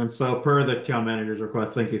 Right. And so per the town manager's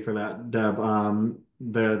request, thank you for that, Deb.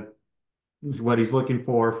 What he's looking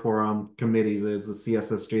for committees is the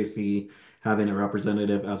CSSJC having a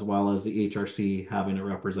representative as well as the HRC having a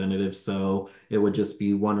representative. So it would just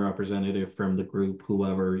be one representative from the group,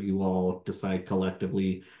 whoever you all decide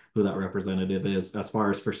collectively who that representative is. As far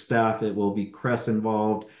as for staff, it will be CRESS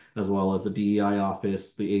involved, as well as the DEI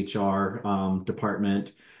office, the HR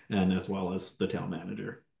department, and as well as the town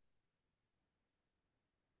manager.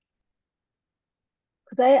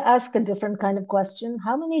 Could I ask a different kind of question?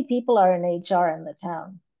 How many people are in HR in the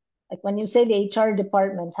town? Like when you say the HR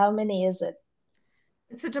department, how many is it?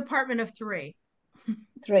 It's a department of 3.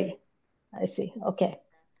 3. I see. Okay.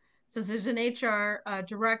 So there's an HR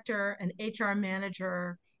director, an HR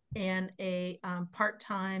manager, and a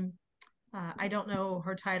part-time, I don't know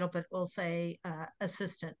her title, but we'll say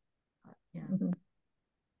assistant. Yeah. Mm-hmm.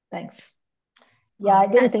 Thanks. Yeah, I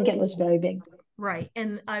didn't think it was very big. Right.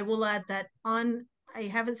 And I will add that I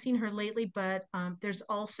haven't seen her lately, but there's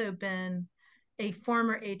also been a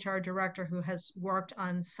former HR director who has worked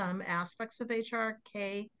on some aspects of HR,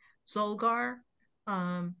 Kay Zolgar.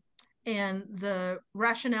 And the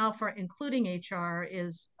rationale for including HR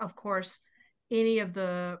is, of course, any of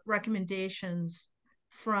the recommendations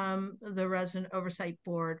from the Resident Oversight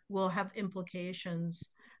Board will have implications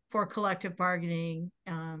for collective bargaining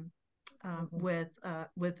with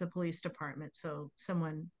the police department. So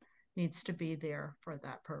someone needs to be there for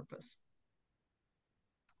that purpose.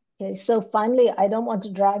 Okay, so finally, I don't want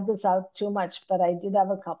to drag this out too much, but I did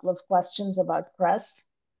have a couple of questions about CRESS.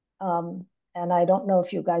 And I don't know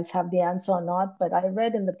if you guys have the answer or not, but I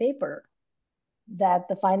read in the paper that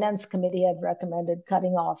the Finance Committee had recommended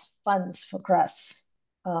cutting off funds for CRESS.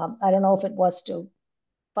 I don't know if it was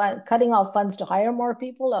cutting off funds to hire more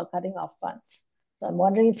people or cutting off funds. So I'm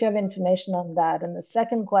wondering if you have information on that. And the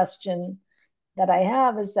second question that I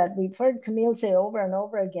have is that we've heard Camille say over and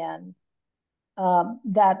over again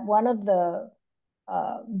that one of the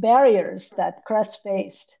barriers that CRESS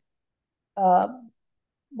faced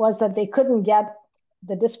was that they couldn't get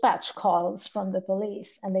the dispatch calls from the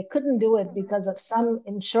police, and they couldn't do it because of some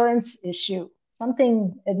insurance issue,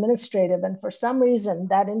 something administrative. And for some reason,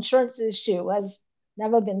 that insurance issue has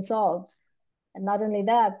never been solved. And not only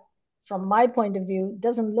that, from my point of view, it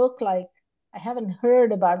doesn't look like, I haven't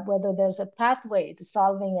heard about whether there's a pathway to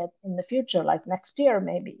solving it in the future, like next year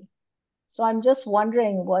maybe. So I'm just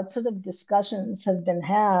wondering what sort of discussions have been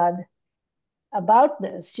had about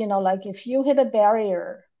this. Like if you hit a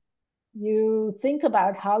barrier, you think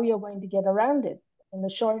about how you're going to get around it in the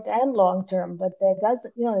short and long term, but they've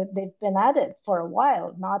been at it for a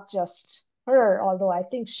while, not just her, although I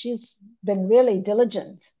think she's been really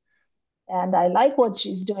diligent and I like what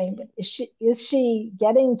she's doing, but is she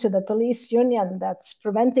getting to the police union that's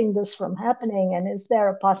preventing this from happening? And is there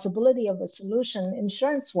a possibility of a solution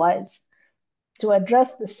insurance-wise to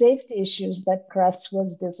address the safety issues that CRESS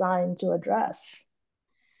was designed to address?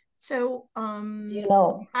 So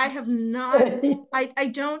I have not,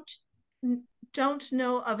 I don't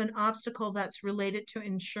know of an obstacle that's related to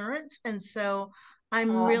insurance. And so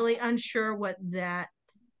I'm really unsure what that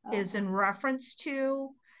is in reference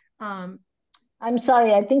to. I'm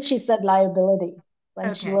sorry, I think she said liability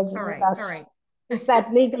when she was with us. All right. Is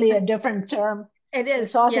that legally a different term? It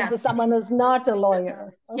is. Talking yes. to someone who's not a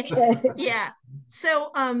lawyer. Okay. Yeah.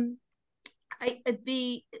 So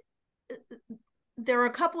there are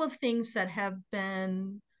a couple of things that have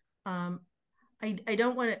been I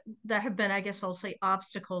don't want to, that have been, I guess I'll say,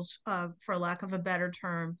 obstacles, for lack of a better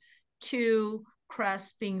term, to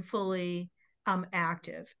CREST being fully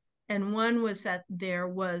active. And one was that there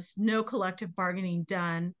was no collective bargaining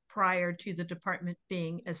done prior to the department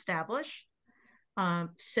being established.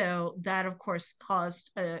 So that, of course, caused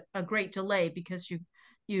a great delay, because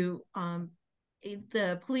the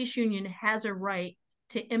police union has a right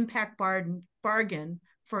to impact bargain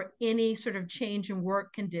for any sort of change in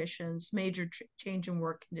work conditions, major change in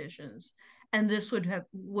work conditions, and this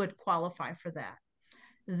would qualify for that.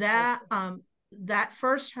 That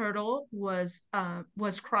first hurdle was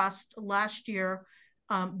crossed last year,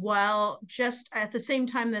 while just at the same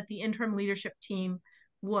time that the interim leadership team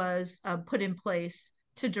was put in place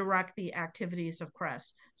to direct the activities of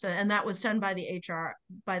CREST. So, and that was done by the HR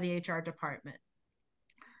department.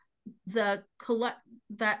 That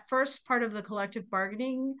first part of the collective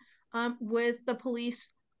bargaining with the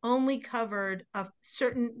police only covered a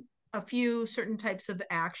few certain types of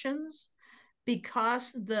actions,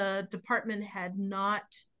 because the department had not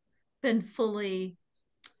been fully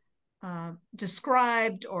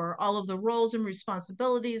described, or all of the roles and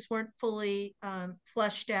responsibilities weren't fully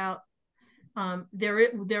fleshed out.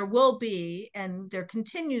 There will be, and there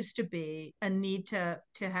continues to be, a need to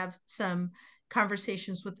have some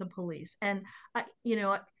conversations with the police. And I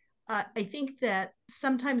think that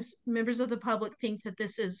sometimes members of the public think that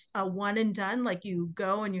this is a one and done, like you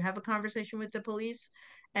go and you have a conversation with the police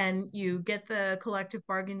and you get the collective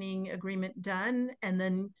bargaining agreement done, and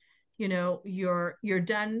then you're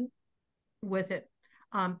done with it.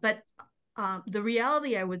 But the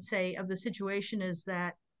reality, I would say, of the situation is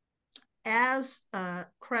that as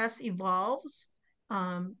CREST evolves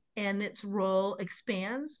and its role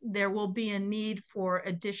expands, there will be a need for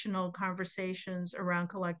additional conversations around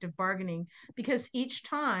collective bargaining, because each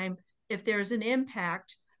time, if there's an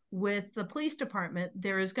impact with the police department,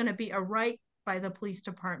 there is going to be a right by the police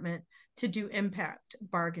department to do impact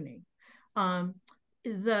bargaining.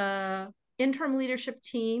 The interim leadership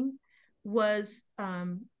team was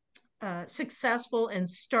successful in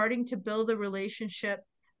starting to build a relationship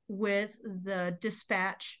with the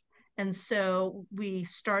dispatch. And so we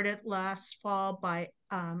started last fall by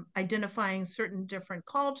identifying certain different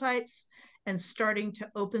call types and starting to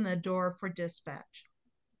open the door for dispatch.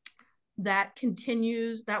 That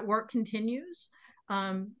work continues.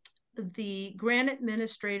 The grant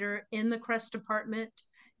administrator in the CREST department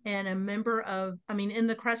and a member of, in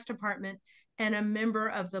the CREST department and a member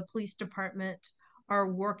of the police department are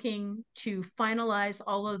working to finalize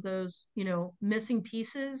all of those, missing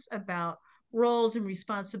pieces about roles and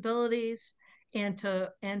responsibilities, and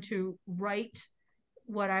to write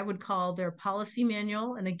what I would call their policy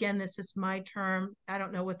manual. And again, this is my term. I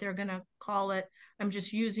don't know what they're going to call it. I'm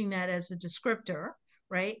just using that as a descriptor,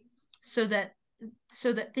 right? So that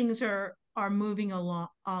things are moving along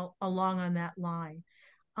on that line.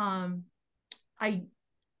 I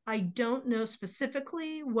don't know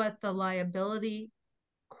specifically what the liability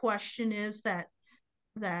question is that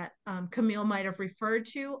Camille might have referred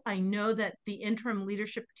to. I know that the interim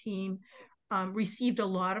leadership team received a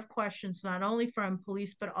lot of questions, not only from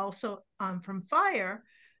police, but also from fire,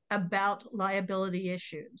 about liability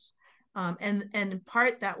issues. And in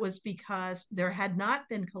part, that was because there had not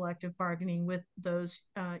been collective bargaining with those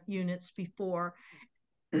units before.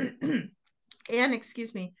 And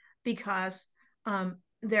excuse me, because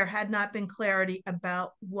there had not been clarity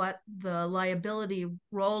about what the liability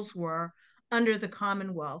roles were under the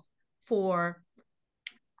Commonwealth for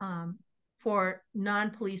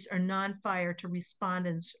non-police or non-fire to respond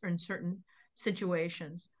in certain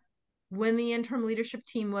situations. When the interim leadership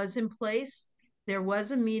team was in place, there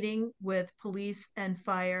was a meeting with police and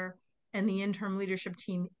fire and the interim leadership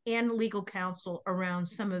team and legal counsel around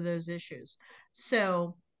some of those issues.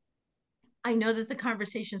 So I know that the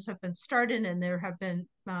conversations have been started and there have been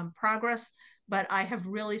progress, but I have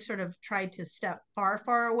really sort of tried to step far,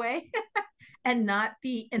 far away and not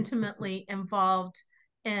be intimately involved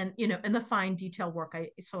in the fine detail work.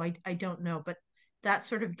 I don't know, but that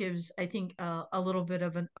sort of gives, I think, a little bit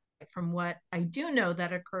of an from what I do know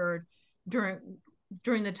that occurred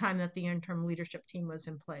during the time that the interim leadership team was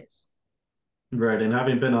in place. Right, and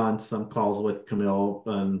having been on some calls with Camille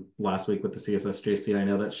last week with the CSSJC, I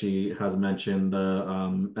know that she has mentioned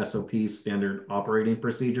the SOP, standard operating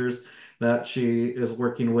procedures, that she is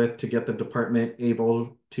working with to get the department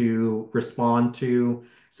able to respond to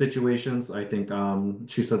situations. I think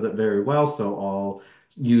she says it very well, so I'll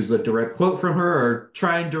use a direct quote from her or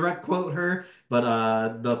try and direct quote her.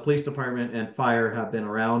 But the police department and fire have been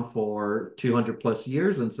around for 200 plus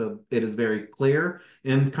years, and so it is very clear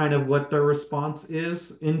in kind of what their response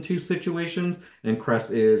is into situations. And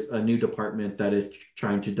CRESS is a new department that is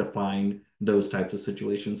trying to define those types of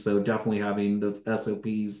situations. So definitely having those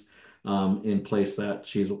SOPs in place that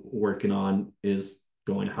she's working on is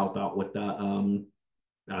going to help out with that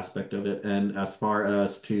aspect of it. And as far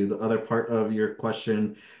as to the other part of your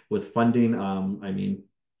question with funding, I mean,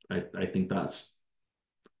 I think that's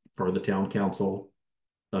for the town council,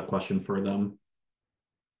 a question for them.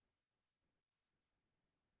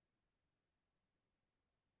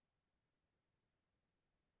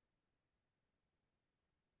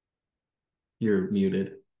 You're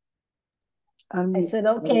muted. I said,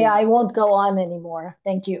 okay, I won't go on anymore.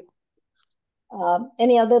 Thank you.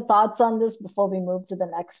 Any other thoughts on this before we move to the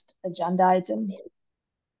next agenda item?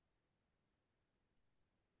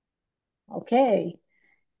 Okay.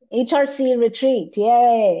 HRC retreat,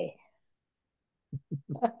 yay.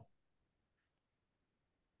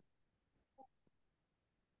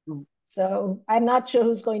 So I'm not sure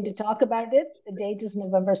who's going to talk about it. The date is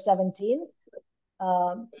November 17th.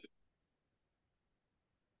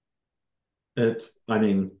 I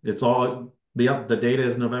mean, it's all the data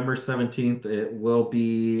is November 17th. It will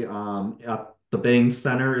be at the Bangs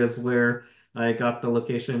Center is where I got the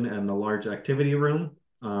location and the large activity room.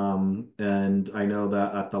 And I know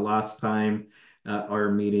that at the last time at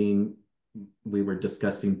our meeting, we were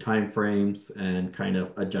discussing timeframes and kind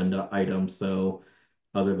of agenda items. So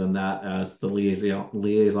other than that, as the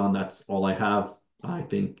liaison, that's all I have. I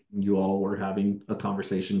think you all were having a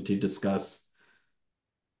conversation to discuss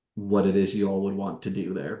what it is you all would want to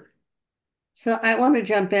do there. So I want to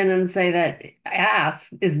jump in and say that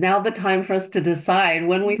is now the time for us to decide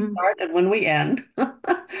when we start and when we end,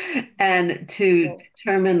 and to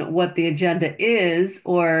determine what the agenda is.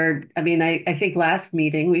 Or, I mean, I think last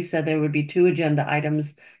meeting we said there would be two agenda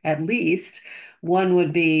items at least. One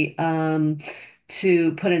would be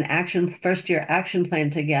to put an first-year action plan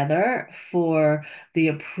together for the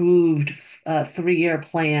approved 3-year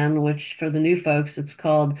plan, which for the new folks, it's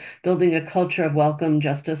called Building a Culture of Welcome,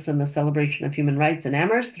 Justice, and the Celebration of Human Rights in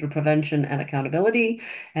Amherst through Prevention and Accountability.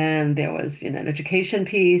 And there was, an education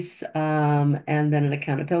piece, and then an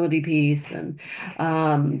accountability piece. And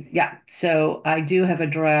yeah, so I do have a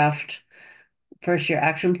draft first year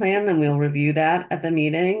action plan, and we'll review that at the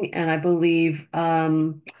meeting. And I believe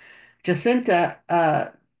Jacinta, I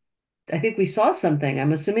think we saw something.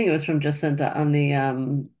 I'm assuming it was from Jacinta on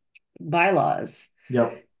the bylaws.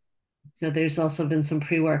 Yep. So there's also been some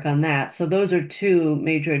pre-work on that. So those are two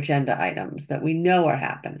major agenda items that we know are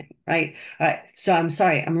happening, right? All right. So I'm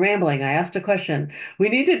sorry, I'm rambling. I asked a question. Do we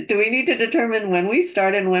need to determine when we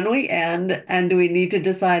start and when we end? And do we need to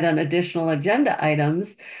decide on additional agenda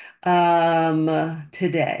items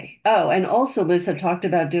today? Oh, and also Liz had talked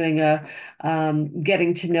about doing a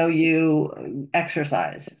getting to know you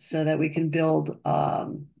exercise so that we can build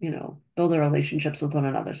build our relationships with one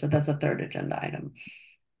another. So that's a third agenda item.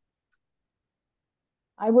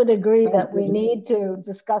 I would agree that we need to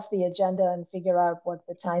discuss the agenda and figure out what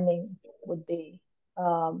the timing would be.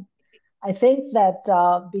 I think that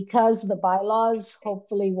because the bylaws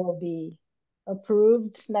hopefully will be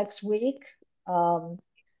approved next week. For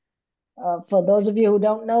those of you who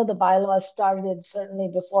don't know, the bylaws started certainly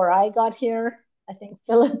before I got here. I think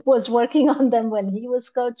Philip was working on them when he was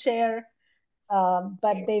co-chair.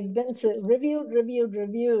 But they've been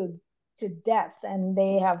reviewed to death, and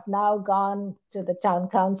they have now gone to the town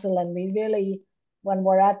council, and we really, when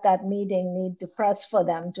we're at that meeting, need to press for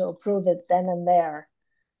them to approve it then and there.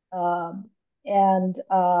 The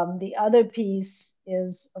other piece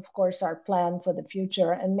is, of course, our plan for the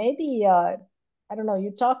future. And maybe, I don't know,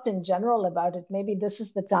 you talked in general about it. Maybe this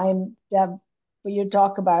is the time, Deb, for you to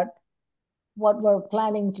talk about what we're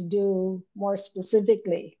planning to do more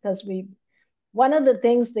specifically, because one of the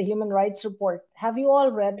things, the Human Rights Report, have you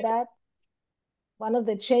all read that? One of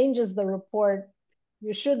the changes, the report,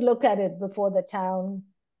 you should look at it before the town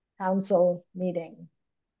council meeting.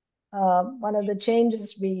 One of the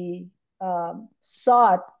changes we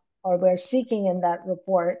sought or we're seeking in that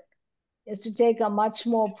report is to take a much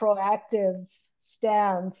more proactive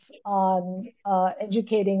stance on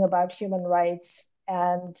educating about human rights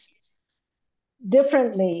and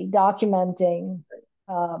differently documenting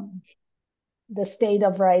the state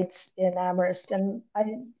of rights in Amherst. And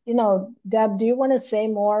Deb, do you want to say a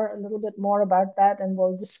little bit more about that? And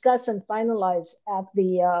we'll discuss and finalize at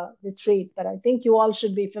the retreat. But I think you all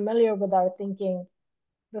should be familiar with our thinking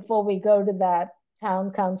before we go to that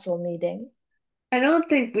town council meeting. I don't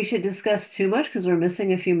think we should discuss too much because we're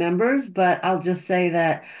missing a few members, but I'll just say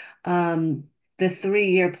that the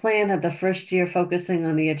 3-year plan had the first year focusing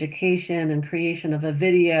on the education and creation of a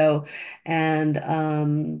video and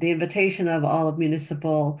the invitation of all of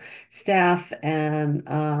municipal staff and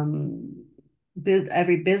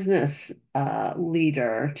every business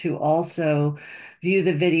leader to also view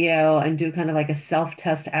the video and do kind of like a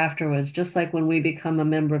self-test afterwards. Just like when we become a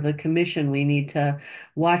member of the commission, we need to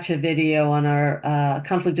watch a video on our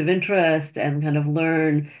conflict of interest and kind of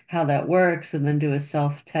learn how that works and then do a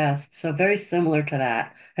self-test. So very similar to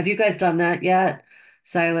that. Have you guys done that yet,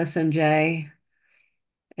 Silas and Jay?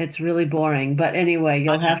 It's really boring, but anyway,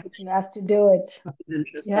 You have to do it.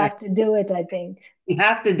 You have to do it, I think. You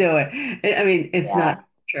have to do it. I mean, it's Yeah. not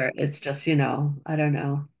sure. It's just, I don't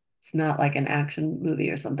know. It's not like an action movie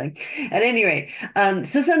or something. At any rate,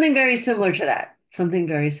 so something very similar to that. Something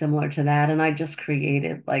very similar to that. And I just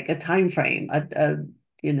created like a time frame,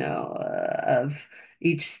 of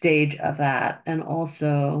each stage of that. And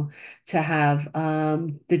also to have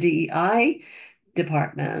the DEI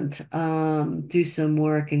department do some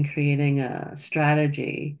work in creating a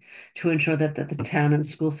strategy to ensure that the town and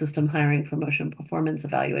school system hiring, promotion, performance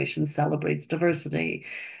evaluation celebrates diversity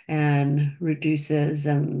and reduces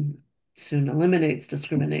and soon eliminates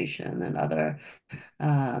discrimination and other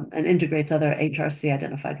and integrates other HRC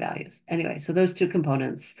identified values. Anyway, so those two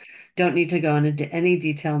components, don't need to go into any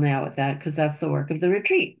detail now with that because that's the work of the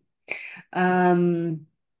retreat.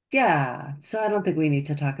 Yeah, so I don't think we need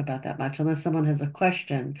to talk about that much unless someone has a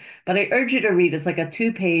question. But I urge you to read. It's like a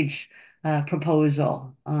 2-page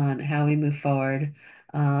proposal on how we move forward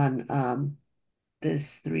on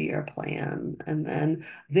this 3-year plan. And then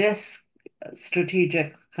this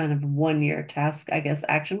strategic kind of 1-year task, I guess,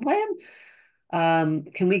 action plan.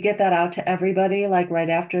 Can we get that out to everybody like right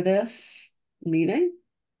after this meeting?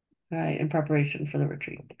 Right, in preparation for the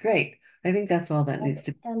retreat. Great. I think that's all that needs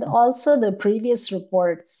to be. And also the previous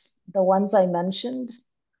reports, the ones I mentioned,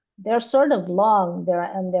 they're sort of long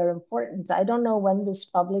and they're important. I don't know when this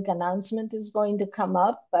public announcement is going to come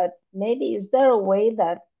up, but maybe is there a way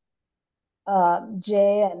that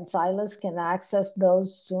Jay and Silas can access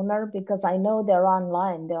those sooner? Because I know they're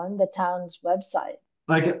online, they're on the town's website.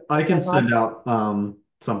 I can send out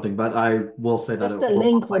something, but I will say that Just it a will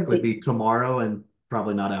link most would likely be be tomorrow and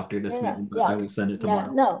probably not after this meeting, but I will send it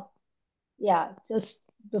tomorrow. No. Yeah, just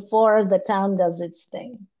before the town does its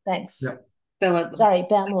thing. Thanks. Yep. Philip, Sorry,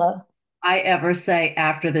 Pamela. I ever say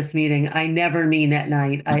after this meeting, I never mean at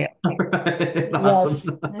night.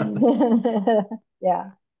 Awesome. Yes.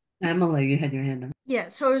 Yeah. Emily, you had your hand up. Yeah,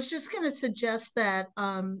 so I was just going to suggest that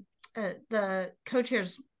the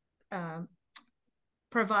co-chairs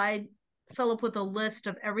provide Philip with a list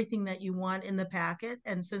of everything that you want in the packet.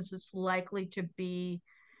 And since it's likely to be,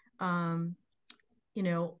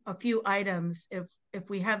 a few items, if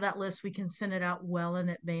we have that list, we can send it out well in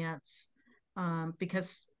advance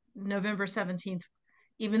because November 17th,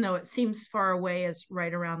 even though it seems far away, is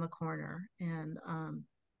right around the corner. And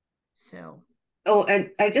so. Oh, and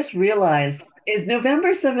I just realized, is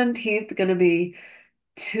November 17th going to be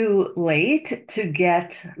too late to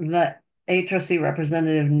get the HRC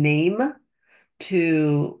representative name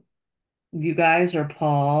to you guys or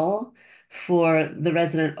Paul for the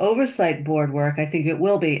resident oversight board work? I think it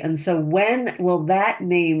will be. And so when will that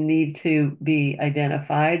name need to be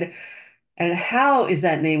identified? And how is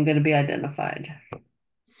that name going to be identified?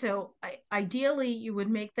 So ideally, you would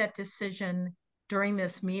make that decision during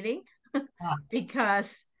this meeting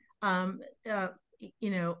because, I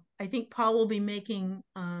think Paul will be making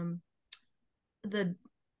the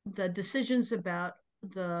decisions about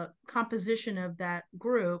the composition of that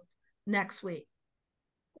group next week.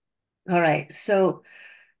 All right. So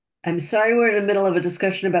I'm sorry we're in the middle of a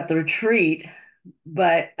discussion about the retreat,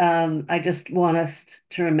 but I just want us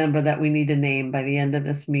to remember that we need a name by the end of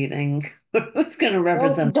this meeting. Who's going to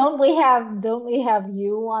represent? Don't we have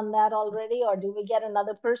you on that already, or do we get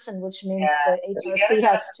another person, which means the HRC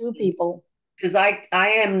has 2 people? Because I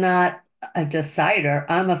am not a decider,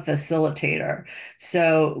 I'm a facilitator.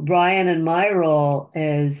 So Brian and my role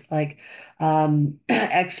is like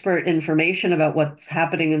expert information about what's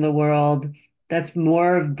happening in the world. That's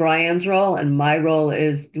more of Brian's role, and my role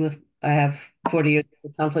is I have 40 years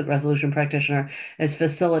as a conflict resolution practitioner as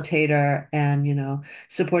facilitator and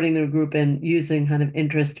supporting the group in using kind of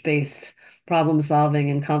interest-based problem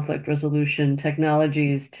solving and conflict resolution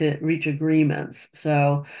technologies to reach agreements.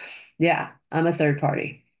 So yeah, I'm a third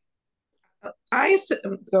party. I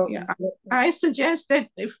suggest that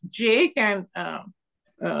if Jay can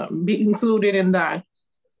be included in that,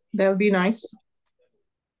 that'll be nice.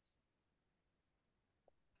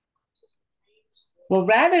 Well,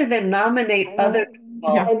 rather than nominate other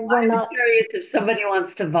people, Yeah. We're I'm not. curious if somebody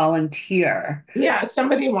wants to volunteer. Yeah,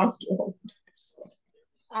 somebody wants to.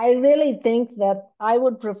 I really think that I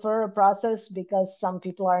would prefer a process because some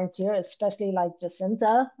people aren't here, especially like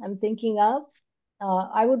Jacinta, I'm thinking of.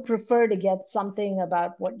 I would prefer to get something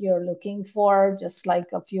about what you're looking for, just like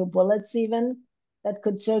a few bullets even, that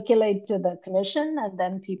could circulate to the commission, and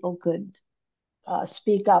then people could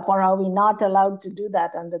speak up. Or are we not allowed to do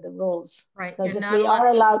that under the rules? Right. Because You're if not we are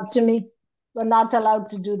allowed allowed to meet, we're not allowed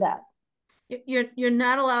to do that. you're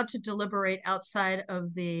not allowed to deliberate outside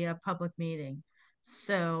of the public meeting.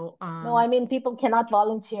 So No, I mean, people cannot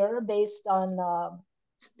volunteer based on a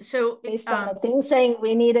thing saying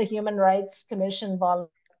we need a human rights commission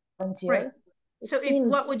volunteer. right. It So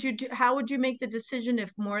seems, what would you do? How would you make the decision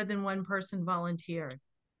if more than one person volunteered?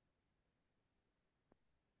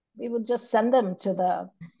 we would just send them to the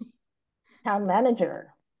town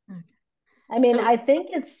manager. Okay. I mean, So- I think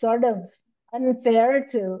it's sort of unfair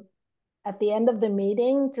to, at the end of the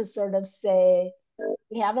meeting, to sort of say,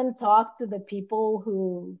 we haven't talked to the people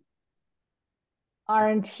who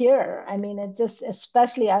aren't here. I mean, it just,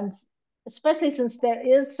 especially since there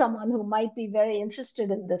is someone who might be very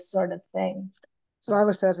interested in this sort of thing.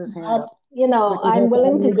 Silas has his hand up. You know, I'm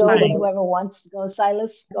willing to go with Hi. whoever wants to go.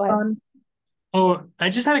 Silas, go ahead. Oh, I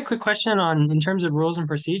just had a quick question on in terms of rules and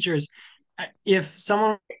procedures. If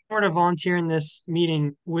someone were to volunteer in this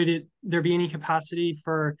meeting, would there be any capacity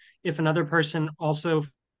for if another person also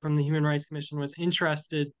from the Human Rights Commission was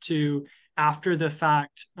interested to, after the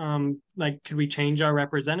fact, like could we change our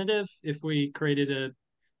representative if we created a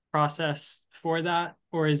process for that?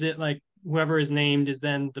 Or is it like whoever is named is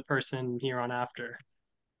then the person here on after?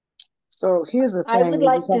 So here's the I thing. would when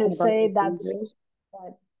like you're to talking about say procedures-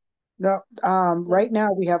 that's No, right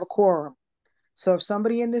now we have a quorum. So if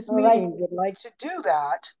somebody in this all right. meeting would like to do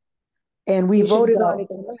that, and we You should voted on go. it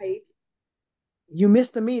tonight, you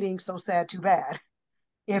missed the meeting, so sad, too bad.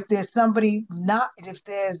 If there's no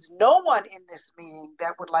one in this meeting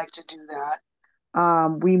that would like to do that,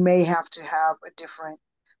 we may have to have a different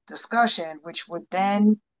discussion, which would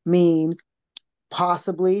then mean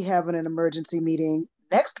possibly having an emergency meeting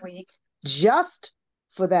next week just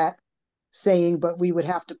for that saying, but we would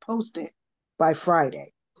have to post it by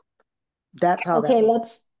Friday. That's how Okay, that.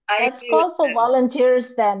 let's agree call with for you.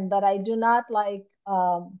 volunteers then, but I do not like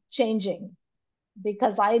changing,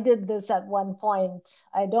 because I did this at one point.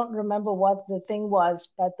 I don't remember what the thing was,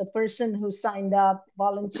 but the person who signed up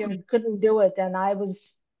volunteered couldn't do it, and I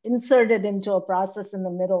was inserted into a process in the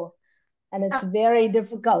middle, and it's very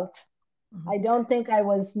difficult. I don't think I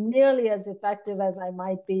was nearly as effective as I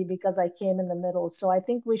might be because I came in the middle. So I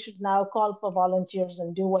think we should now call for volunteers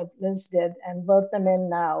and do what Liz did and vote them in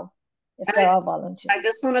now if there are volunteers. I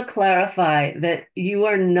just want to clarify that you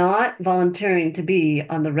are not volunteering to be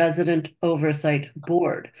on the Resident Oversight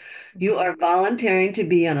Board. You are volunteering to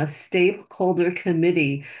be on a stakeholder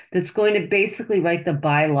committee that's going to basically write the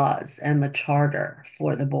bylaws and the charter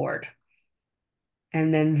for the board.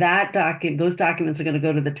 And then those documents are going to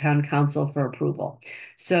go to the town council for approval.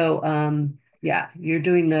 So, yeah, you're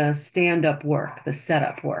doing the stand-up work, the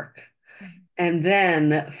setup work. And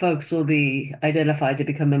then folks will be identified to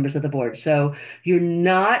become members of the board. So you're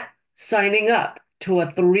not signing up to a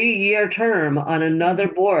 3-year term on another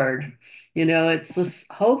board. You know, it's just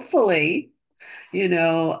hopefully, 3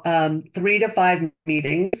 to 5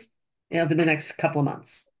 meetings over the next couple of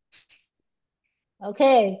months.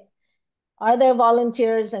 Okay. Are there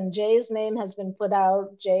volunteers? And Jay's name has been put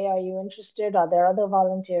out. Jay, are you interested? Are there other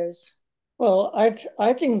volunteers? Well,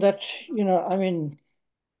 I think that,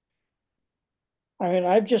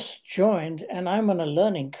 I've just joined and I'm on a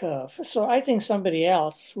learning curve. So I think somebody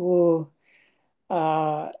else who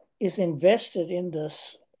is invested in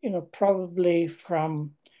this, probably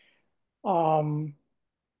from, I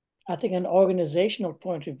think, an organizational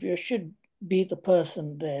point of view should be the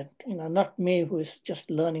person there, not me who is just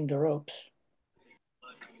learning the ropes.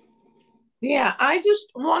 Yeah, I just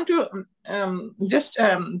want to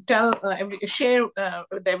share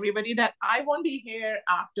with everybody that I won't be here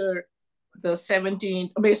after the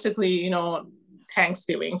 17th, basically,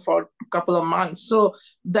 Thanksgiving for a couple of months. So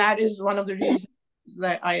that is one of the reasons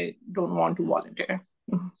that I don't want to volunteer.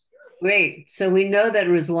 Great. So we know that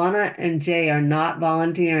Rizwana and Jay are not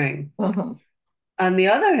volunteering. Mhm. On the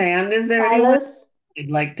other hand, is there anyone Silas, who'd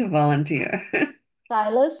like to volunteer?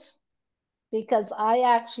 Silas, because I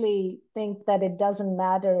actually think that it doesn't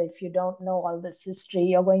matter if you don't know all this history.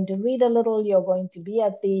 You're going to read a little, you're going to be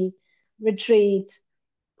at the retreat.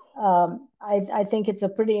 I think it's a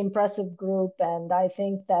pretty impressive group, and I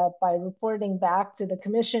think that by reporting back to the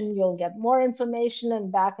commission, you'll get more information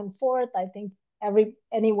and back and forth. I think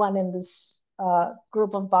anyone in this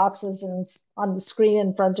group of boxes and on the screen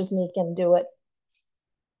in front of me can do it.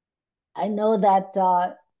 I know that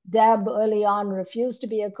Deb early on refused to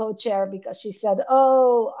be a co-chair because she said,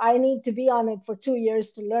 oh, I need to be on it for 2 years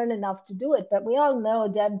to learn enough to do it. But we all know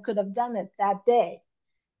Deb could have done it that day.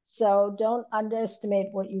 So don't underestimate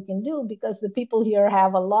what you can do, because the people here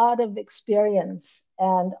have a lot of experience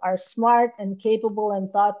and are smart and capable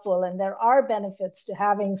and thoughtful. And there are benefits to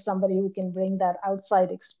having somebody who can bring that outside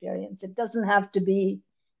experience. It doesn't have to be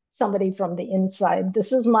somebody from the inside.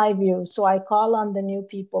 This is my view. So I call on the new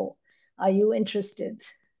people. Are you interested?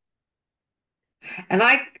 And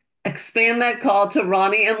I expand that call to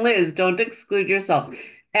Ronnie and Liz. Don't exclude yourselves.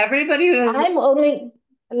 Everybody who has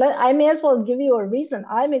I may as well give you a reason.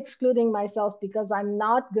 I'm excluding myself because I'm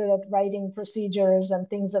not good at writing procedures and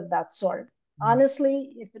things of that sort.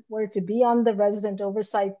 Honestly, if it were to be on the resident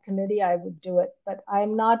oversight committee, I would do it, but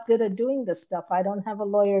I'm not good at doing this stuff. I don't have a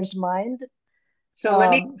lawyer's mind. So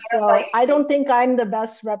let me so I don't think I'm the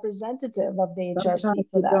best representative of the HRC Sometimes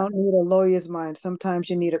for you that. don't need a lawyer's mind. Sometimes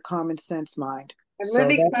you need a common sense mind. And So let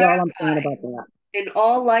me that's all I'm saying clarify. about that. In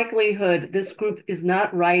all likelihood, this group is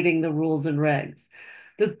not writing the rules and regs.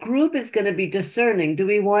 The group is going to be discerning. Do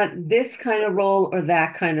we want this kind of role or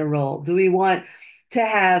that kind of role? Do we want to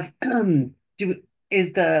have are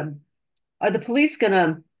the police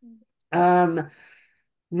going to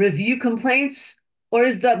review complaints, or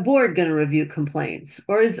is the board going to review complaints,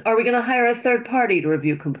 or are we going to hire a third party to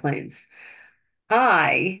review complaints?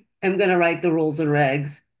 I am going to write the rules and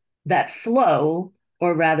regs that flow,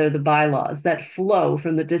 or rather the bylaws that flow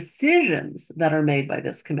from the decisions that are made by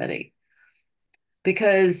this committee.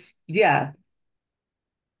 Because, yeah,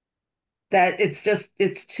 that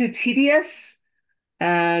it's too tedious,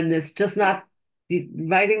 and it's just not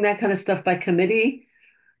writing that kind of stuff by committee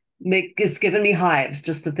is giving me hives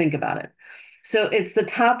just to think about it. So it's the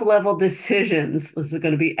top level decisions. Is it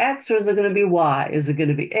going to be X or is it going to be Y? Is it going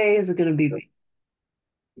to be A? Is it going to be B?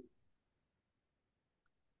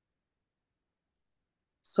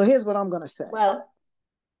 So here's what I'm going to say. Well,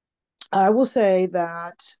 I will say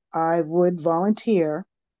that I would volunteer.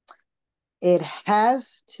 It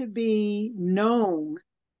has to be known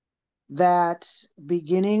that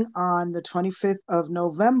beginning on the 25th of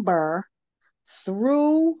November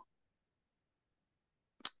through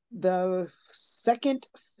the second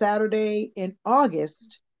Saturday in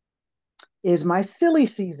August is my silly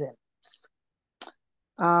season.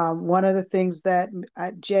 One of the things that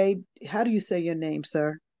Jay, how do you say your name,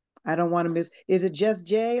 sir? I don't want to miss. Is it just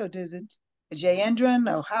Jay, or is it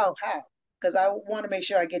Jayendran? Or how? Because I want to make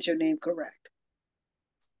sure I get your name correct.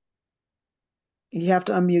 And you have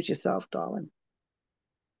to unmute yourself, darling.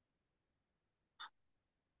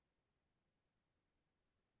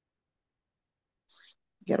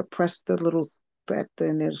 You got to press the little button,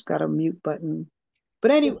 and there's got a mute button.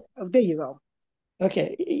 But anyway, there you go.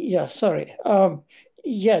 Okay, yeah, sorry.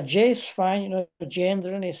 Yeah, Jay is fine,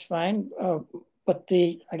 Jayendran is fine. But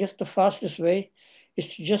I guess the fastest way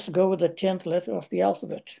is to just go with the 10th letter of the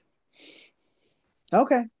alphabet.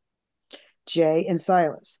 Okay. Jay and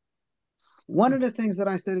Silas. One of the things that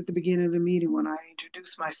I said at the beginning of the meeting when I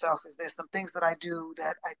introduced myself is there's some things that I do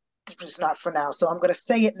that it's not for now. So I'm going to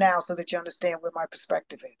say it now so that you understand where my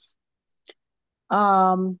perspective is.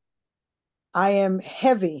 I am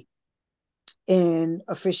heavy in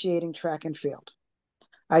officiating track and field.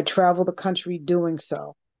 I travel the country doing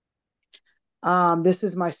so. This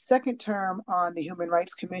is my second term on the Human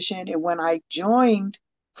Rights Commission. And when I joined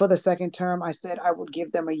for the second term, I said I would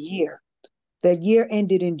give them a year. That year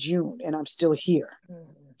ended in June, and I'm still here.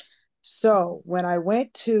 Mm-hmm. So when I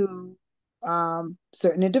went to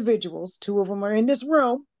certain individuals, two of them are in this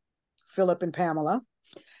room, Philip and Pamela,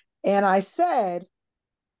 and I said,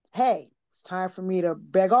 hey, it's time for me to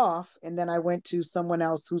beg off. And then I went to someone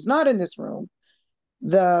else who's not in this room.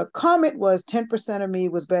 The comment was 10% of me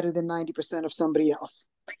was better than 90% of somebody else.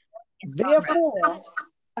 Therefore,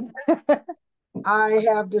 I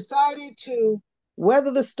have decided to weather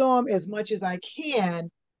the storm as much as I can,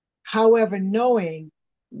 however, knowing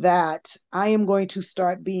that I am going to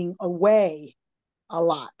start being away a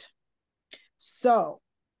lot. So,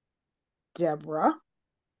 Deborah,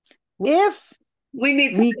 if we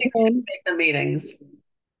need to make the meetings.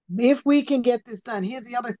 If we can get this done, here's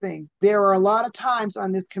the other thing. There are a lot of times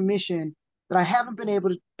on this commission that I haven't been able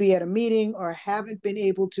to be at a meeting or haven't been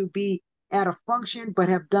able to be at a function, but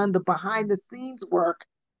have done the behind the scenes work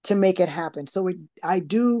to make it happen. So I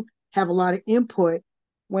do have a lot of input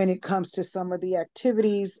when it comes to some of the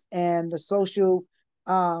activities and the social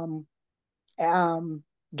um, um,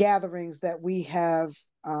 gatherings that we have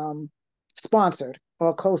sponsored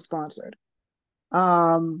or co-sponsored.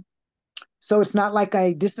 So it's not like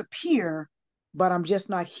I disappear, but I'm just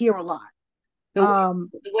not here a lot. The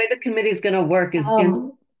way the committee is going to work is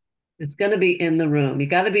it's going to be in the room. You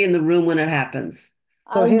got to be in the room when it happens.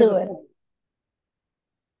 I'll do it.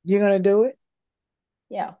 You're going to do it?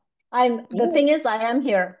 Yeah. The thing is, I am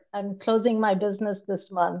here. I'm closing my business this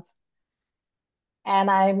month. And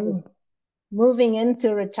I'm moving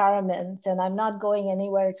into retirement, and I'm not going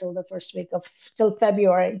anywhere till the first week till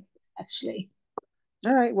February, actually.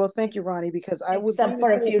 All right. Well, thank you, Ronnie, because I was Except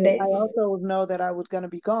for a few days. I also know that I was going to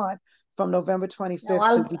be gone from November 25th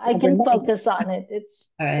to December I can 9th. focus on it. It's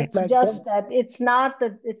just that it's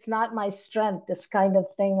not my strength, this kind of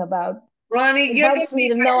thing about Ronnie, it helps me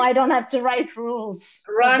to know I don't have to write rules.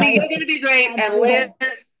 Ronnie, you're going to be great. And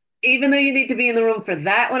Liz, even though you need to be in the room for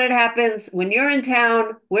that when it happens, when you're in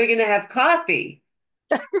town, we're going to have coffee.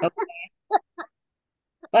 Okay.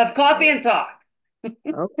 We'll have coffee and talk.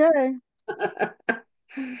 Okay.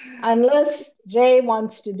 Unless Jay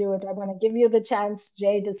wants to do it, I want to give you the chance,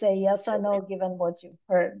 Jay, to say yes or no, given what you've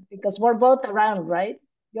heard, because we're both around, right?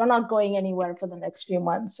 You're not going anywhere for the next few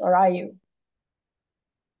months, or are you?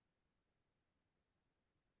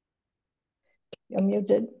 You're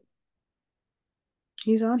muted.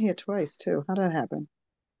 He's on here twice, too. How did that happen?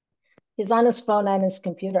 He's on his phone and his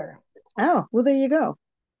computer. Oh, well, there you go.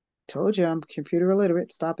 Told you I'm computer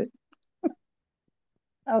illiterate. Stop it.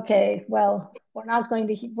 Okay, well, we're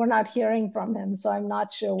not hearing from him, so I'm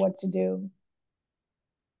not sure what to do.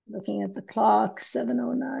 Looking at the clock,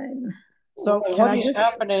 7:09. So what is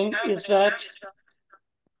happening is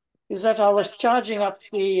that I was charging up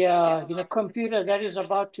the computer that is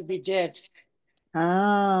about to be dead.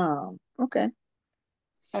 Oh, okay.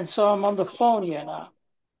 And so I'm on the phone here now.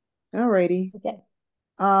 All righty. Okay.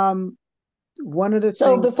 One of the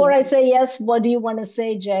So things. before I say yes, what do you want to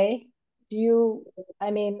say, Jay? I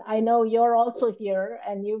know you're also here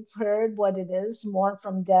and you've heard what it is more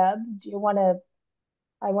from Deb.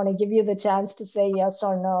 I want to give you the chance to say yes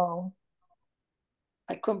or no.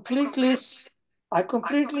 I completely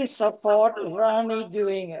support Ronnie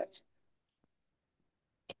doing it.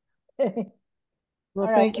 Well,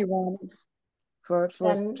 All thank right. you, Ronnie, for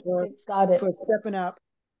stepping up.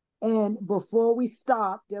 And before we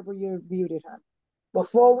stop, Deborah, you're muted, huh?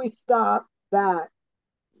 Before we stop that,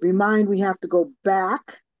 remind we have to go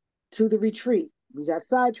back to the retreat. We got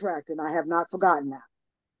sidetracked, and I have not forgotten that.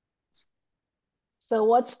 So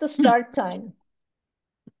what's the start time?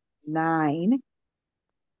 9.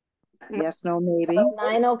 Yes, no, maybe.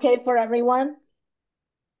 9 okay for everyone?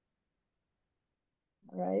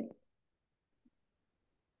 All right.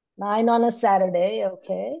 9 on a Saturday,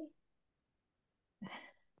 okay.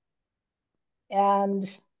 And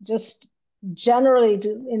just generally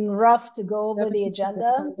to go over the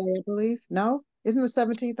agenda. Sunday, I believe. No? Isn't the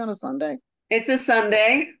 17th on a Sunday? It's a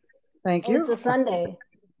Sunday. Thank you. It's a Sunday.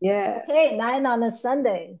 Yeah. Okay, 9 on a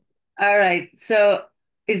Sunday. All right. So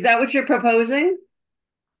is that what you're proposing?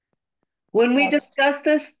 When we discussed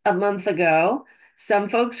this a month ago, some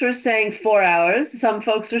folks were saying 4 hours. Some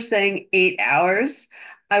folks were saying 8 hours.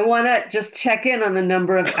 I want to just check in on the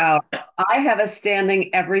number of hours. I have a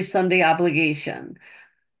standing every Sunday obligation.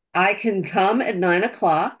 I can come at 9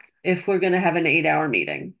 o'clock if we're going to have an 8-hour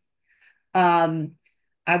meeting.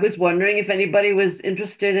 I was wondering if anybody was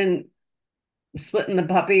interested in splitting the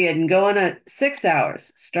puppy and going at 6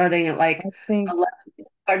 hours, starting at like 11.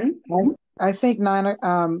 Pardon? I think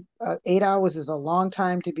 8 hours is a long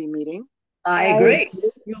time to be meeting. I agree.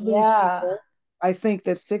 You lose people. I think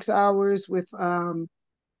that 6 hours with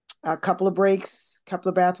a couple of breaks, couple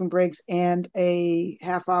of bathroom breaks, and a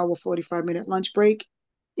half-hour, 45-minute lunch break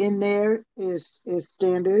in there is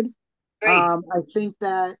standard. I think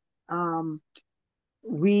that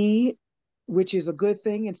which is a good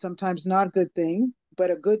thing and sometimes not a good thing,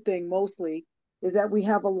 but a good thing mostly, is that we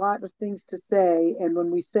have a lot of things to say, and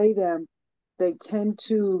when we say them, they tend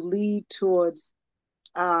to lead towards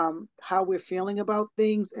how we're feeling about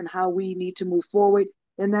things and how we need to move forward,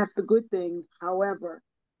 and that's the good thing. However,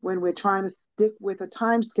 when we're trying to stick with a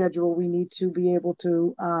time schedule, we need to be able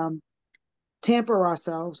to tamper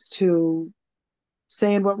ourselves to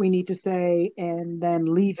saying what we need to say and then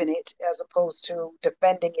leaving it as opposed to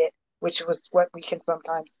defending it, which was what we can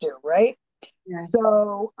sometimes do, right? Yeah.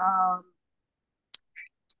 So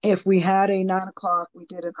if we had a 9 o'clock, we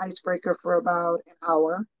did an icebreaker for about an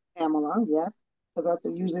hour, Pamela, yes, because that's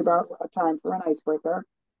usually about a time for an icebreaker.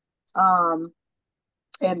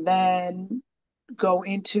 And then go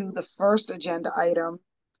into the first agenda item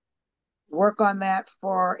work on that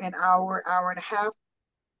for an hour, hour and a half.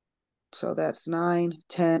 So that's 9,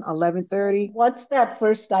 10, 11:30. What's that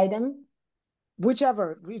first item?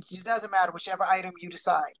 Whichever, it doesn't matter, whichever item you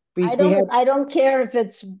decide. Because we have, I don't care if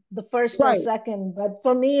it's the first or right. second, but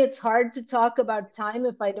for me, it's hard to talk about time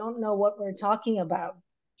if I don't know what we're talking about.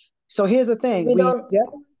 So here's the thing. We don't,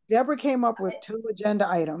 Deborah came up with 2 agenda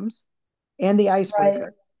items and the icebreaker.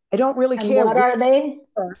 right. I don't really And care what are they?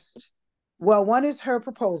 first. Well, one is her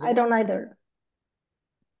proposal. I don't either.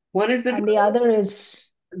 One is And the other is,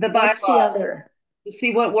 the what's the bylaws. other? To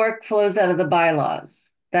see what work flows out of the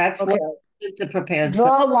bylaws. That's Okay. what to prepare. So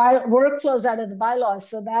Draw workflows out of the bylaws.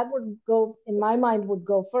 So that would go, in my mind, would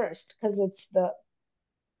go first because it's the,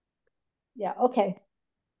 yeah, okay.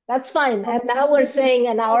 That's fine. And now we're saying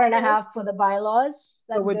an hour and a half for the bylaws.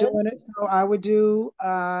 So we're doing it. So I would do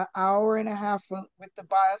hour and a half for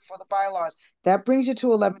the bylaws. That brings you to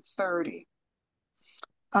 11:30.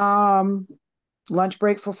 Lunch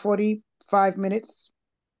break for 45 minutes.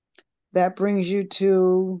 That brings you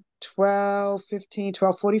to 12:15,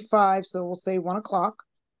 12:45. So we'll say 1 o'clock.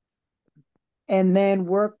 And then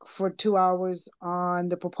work for 2 hours on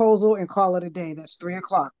the proposal and call it a day. That's 3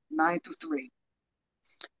 o'clock, 9 to 3.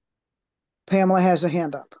 Pamela has her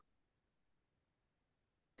hand up.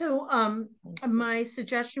 So my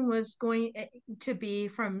suggestion was going to be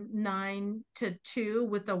from 9 to 2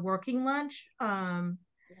 with a working lunch.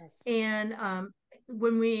 Yes. And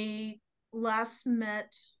when we last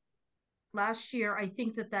met last year, I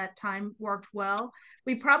think that time worked well.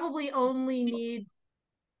 We probably only need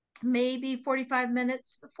maybe 45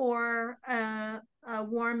 minutes for a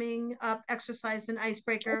warming up exercise and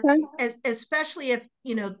icebreaker, especially if,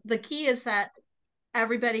 the key is that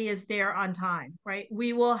everybody is there on time, right?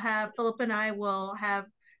 Philip and I will have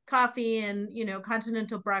coffee and,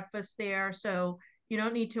 continental breakfast there. So you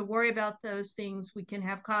don't need to worry about those things. We can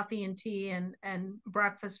have coffee and tea and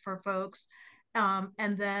breakfast for folks.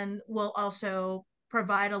 And then we'll also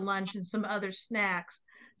provide a lunch and some other snacks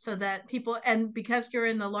so that people, and because you're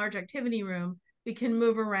in the large activity room, we can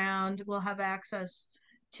move around. We'll have access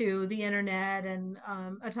to the internet and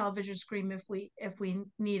a television screen if we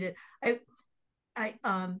need it.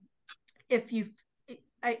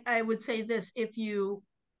 I would say this: if you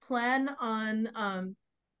plan on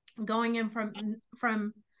going in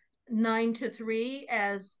from 9 to 3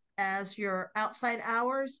 as your outside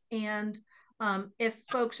hours, and if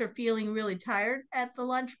folks are feeling really tired at the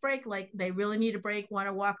lunch break, like they really need a break, want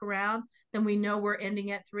to walk around, then we know we're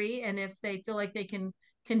ending at 3. And if they feel like they can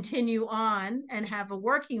continue on and have a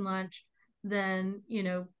working lunch, then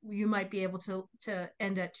you might be able to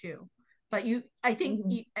end at 2. But I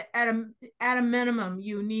think at a minimum,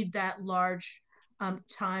 you need that large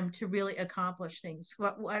time to really accomplish things.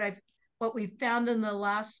 What we've found in the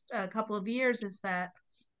last couple of years is that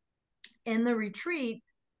in the retreat,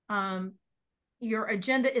 your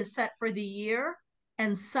agenda is set for the year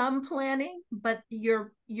and some planning, but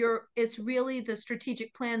it's really the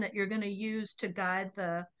strategic plan that you're going to use to guide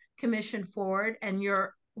the commission forward, and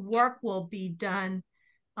your work will be done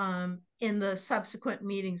in the subsequent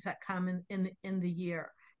meetings that come in the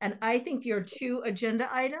year. And I think your 2 agenda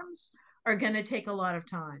items are going to take a lot of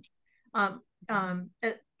time.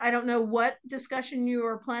 I don't know what discussion you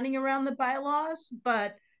are planning around the bylaws,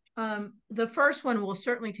 but the first one will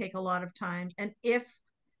certainly take a lot of time. And if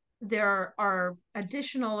there are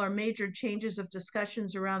additional or major changes of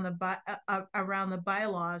discussions around the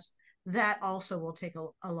bylaws, that also will take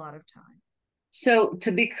a lot of time. So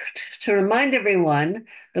to remind everyone,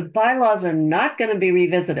 the bylaws are not going to be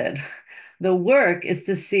revisited. The work is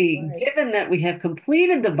to see, given that we have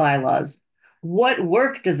completed the bylaws, what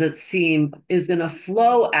work does it seem is going to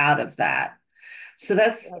flow out of that? So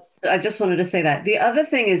I just wanted to say that. The other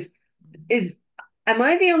thing is, am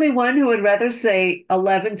I the only one who would rather say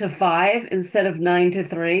 11 to 5 instead of 9 to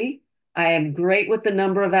 3? I am great with the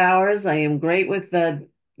number of hours. I am great with the,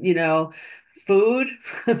 food.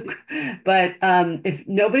 But if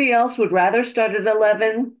nobody else would rather start at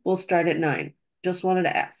 11, we'll start at 9. Just wanted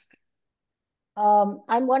to ask.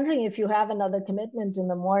 I'm wondering if you have another commitment in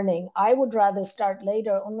the morning. I would rather start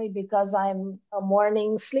later only because I'm a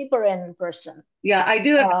morning sleeper in person. Yeah, I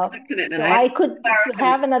do have another commitment. So I could, if you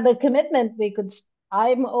have another commitment,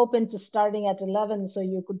 I'm open to starting at 11 so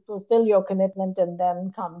you could fulfill your commitment and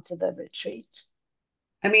then come to the retreat.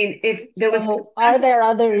 I mean, if there was, are there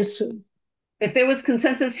others who? If there was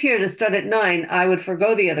consensus here to start at 9, I would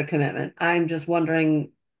forgo the other commitment. I'm just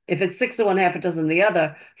wondering if it's 6 to 1, half a dozen the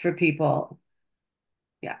other for people.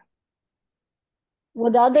 Yeah.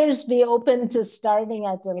 Would others be open to starting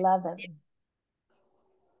at 11?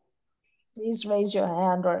 Please raise your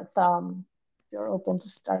hand or thumb. You're open to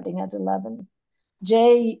starting at 11.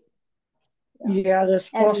 Jay, Yeah, that's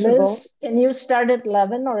and possible. Liz, can you start at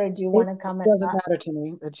 11 or do you want to come at Doesn't 9? matter to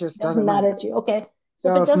me. It just Doesn't doesn't matter matter. to you. Okay. So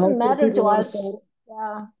So if it if doesn't most of the matter people to want to us, start,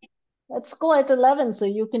 yeah, let's go at 11 so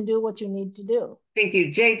you can do what you need to do. Thank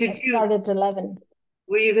you. Jay, Let's start at 11.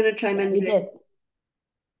 were you going to chime Yeah, in, we Jay? did.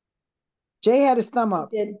 Jay had his thumb We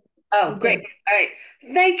up. did. Oh, We great. did. All right.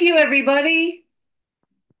 Thank you, everybody.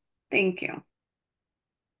 Thank you.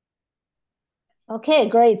 Okay,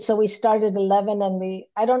 great. So we started 11 and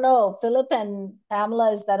I don't know, Philip and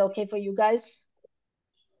Pamela, is that okay for you guys?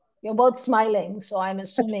 You're both smiling, so I'm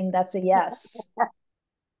assuming that's a yes.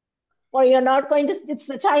 Or you're not going to, it's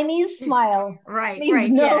the Chinese smile. Right, Means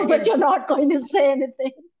right. no, Yeah, but you're not going to say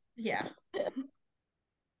anything. yeah.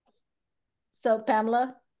 So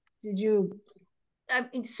Pamela, did you?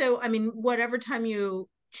 I mean, whatever time you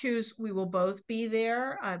choose, we will both be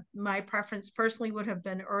there. My preference personally would have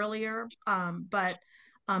been earlier, but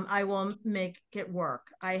I will make it work.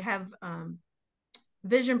 I have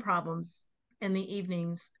vision problems in the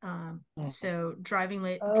evenings, so driving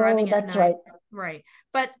late, driving at That's night, right.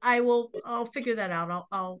 But I'll figure that out.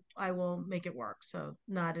 I will make it work. So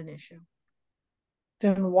not an issue.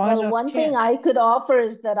 Then why Well, not one 10? thing I could offer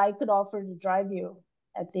is that I could offer to drive you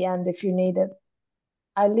at the end if you need it.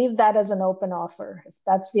 I leave that as an open offer if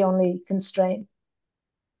that's the only constraint.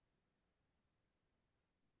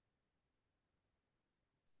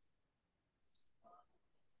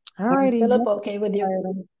 All righty. Philip, okay with you?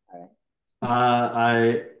 All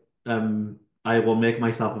right. I will make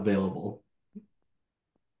myself available.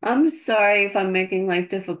 I'm sorry if I'm making life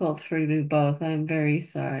difficult for you both. I'm very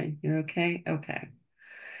sorry. You're okay? Okay.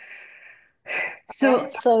 So,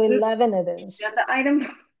 Right, so 11 it is. the item.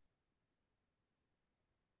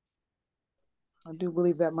 I do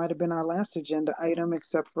believe that might have been our last agenda item,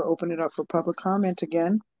 except for opening it up for public comment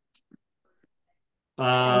again.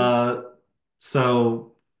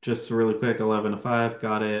 So just really quick, 11 to 5,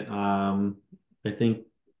 got it. I think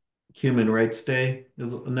Human Rights Day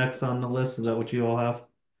is next on the list. Is that what you all have?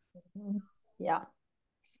 Yeah.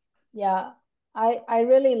 Yeah. I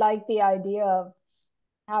really like the idea of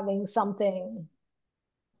having something,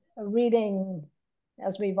 a reading,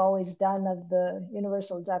 as we've always done, of the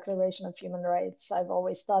Universal Declaration of Human Rights. I've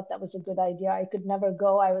always thought that was a good idea. I could never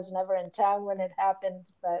go. I was never in town when it happened,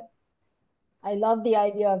 but I love the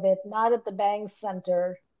idea of it, not at the Banks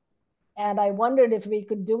Center. And I wondered if we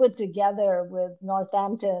could do it together with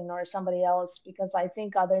Northampton or somebody else, because I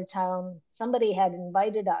think somebody had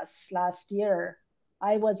invited us last year.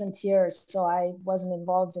 I wasn't here, so I wasn't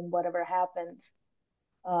involved in whatever happened.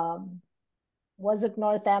 Was it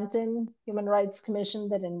Northampton Human Rights Commission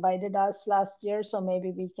that invited us last year? So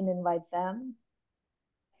maybe we can invite them,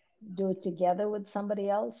 do it together with somebody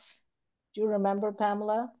else. Do you remember,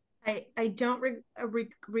 Pamela? I don't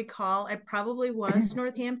recall. It probably was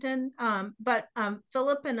Northampton. But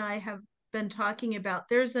Philip and I have been talking about,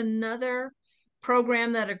 there's another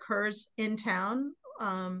program that occurs in town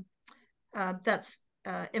that's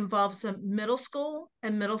involves a middle school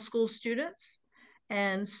and middle school students.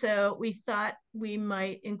 And so we thought we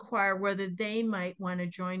might inquire whether they might want to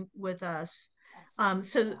join with us.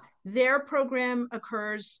 So their program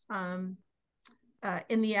occurs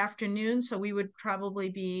in the afternoon. So we would probably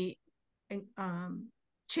be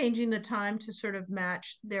changing the time to sort of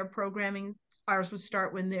match their programming. Ours would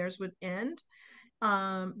start when theirs would end.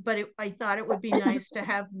 But I thought it would be nice to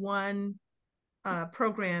have one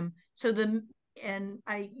program. So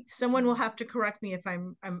someone will have to correct me if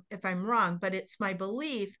I'm wrong, but it's my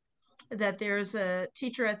belief that there's a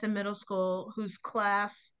teacher at the middle school whose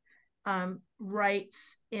class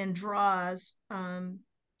writes and draws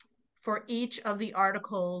for each of the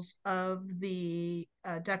articles of the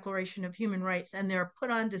Declaration of Human Rights, and they're put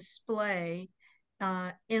on display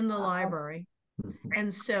in the library.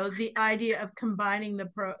 And so the idea of combining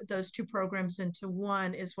those two programs into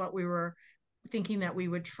one is what we were thinking that we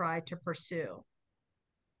would try to pursue.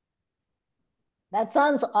 That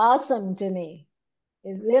sounds awesome to me.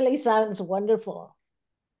 It really sounds wonderful.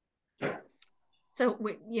 So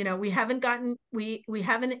we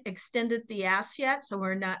haven't extended the ask yet, so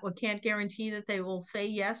we can't guarantee that they will say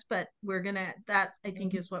yes, but that I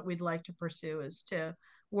think is what we'd like to pursue, is to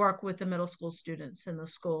work with the middle school students in the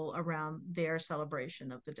school around their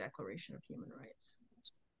celebration of the Declaration of Human Rights.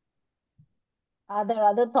 Are there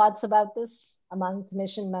other thoughts about this among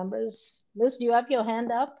commission members? Liz, do you have your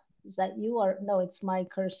hand up? Is that you, or no, it's my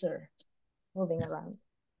cursor moving around.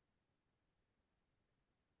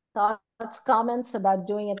 Thoughts, comments about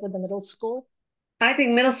doing it with the middle school? I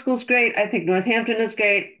think middle school's great. I think Northampton is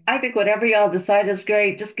great. I think whatever y'all decide is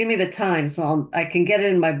great. Just give me the time so I can get it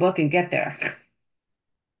in my book and get there.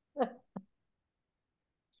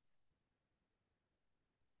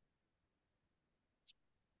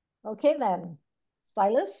 Okay then,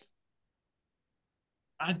 Silas?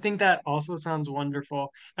 I think that also sounds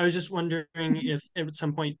wonderful. I was just wondering if at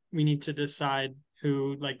some point we need to decide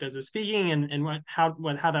who like does the speaking and how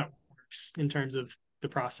that works in terms of the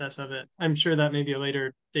process of it. I'm sure that may be a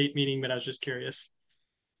later date meeting, but I was just curious.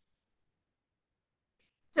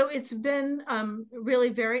 So it's been really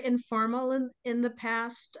very informal in the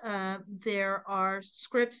past. There are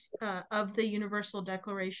scripts of the Universal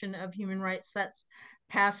Declaration of Human Rights that's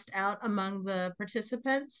passed out among the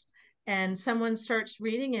participants, and someone starts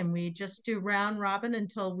reading, and we just do round robin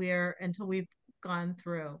until we've gone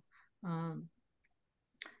through.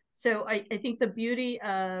 So I think the beauty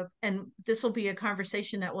of, and this will be a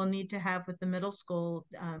conversation that we'll need to have with the middle school.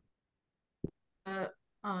 Uh,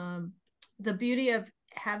 the beauty of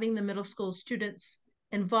having the middle school students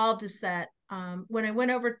involved is that when I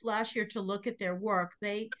went over last year to look at their work,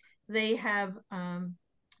 they have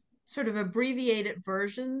sort of abbreviated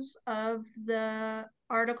versions of the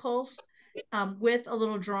articles with a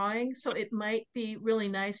little drawing. So it might be really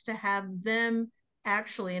nice to have them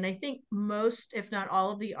actually, and I think most, if not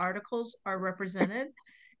all of the articles are represented.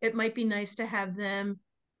 It might be nice to have them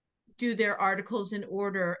do their articles in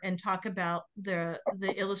order and talk about the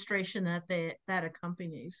illustration that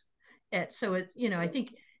accompanies it. So it, I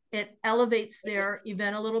think it elevates their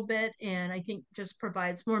event a little bit, and I think just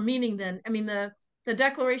provides more meaning than, I mean, the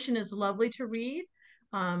declaration is lovely to read,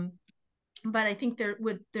 but I think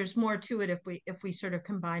there's more to it if we sort of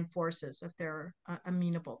combine forces, if they're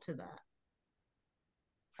amenable to that.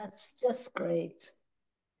 That's just great.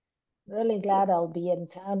 Really glad I'll be in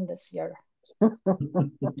town this year.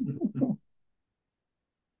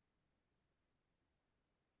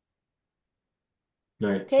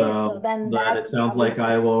 Right. Okay, so then that it sounds like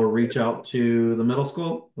I will reach out to the middle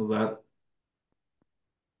school. Is that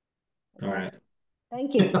all right?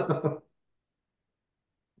 Thank you.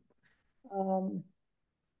 All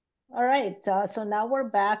right, so now we're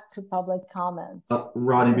back to public comment.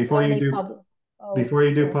 Rodney, before you do Oh.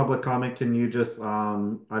 public comment, can you just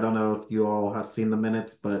I don't know if you all have seen the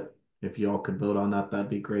minutes, but if you all could vote on that, that'd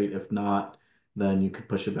be great. If not, then you could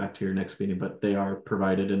push it back to your next meeting, but they are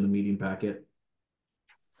provided in the meeting packet.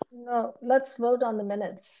 No, let's vote on the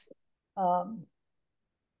minutes.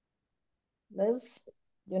 Liz,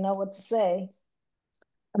 you know what to say.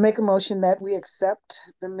 I make a motion that we accept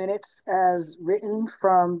the minutes as written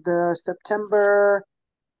from the September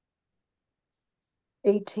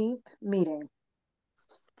 18th meeting.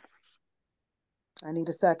 I need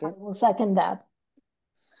a second. I will second that.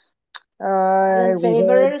 All in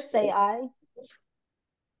favor, say aye.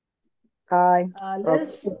 Aye.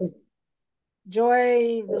 Liz?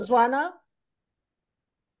 Joy Rizwana?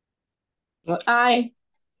 Aye.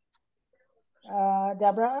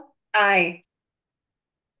 Deborah? Aye.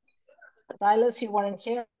 Silas, you weren't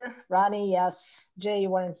here. Ronnie, yes. Jay,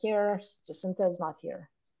 you weren't here. Jacinta is not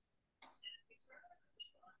here.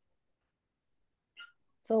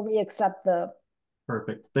 So we accept the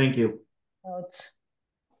Perfect. Thank you. notes.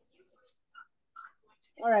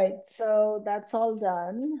 All right, so that's all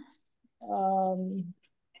done.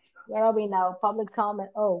 Where are we now? Public comment.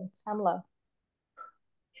 Oh, Pamela.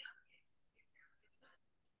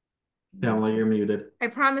 Pamela, you're muted. I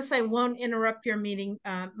promise I won't interrupt your meeting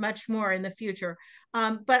much more in the future.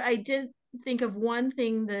 But I did think of one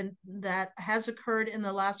thing that has occurred in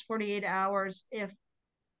the last 48 hours. If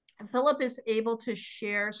Philip is able to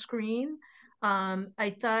share screen,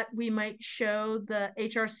 I thought we might show the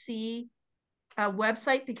HRC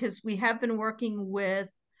website, because we have been working with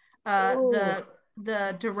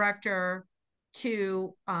the director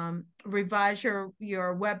to revise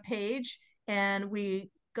your web page, and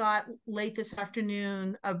we got late this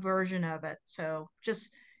afternoon a version of it. So just,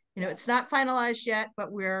 it's not finalized yet, but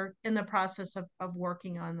we're in the process of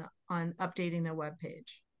working on updating the web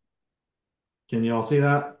page. Can you all see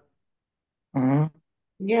that?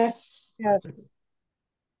 Yes. Yes.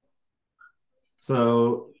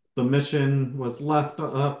 So the mission was left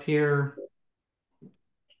up here.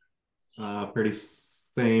 Pretty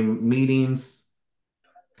same meetings.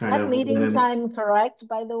 That meeting time correct,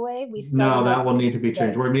 by the way? No, that will need to be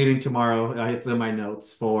changed. We're meeting tomorrow. It's in my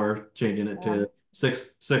notes for changing it to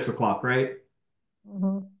 6 o'clock, right?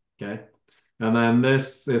 Okay. And then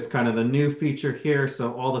this is kind of the new feature here.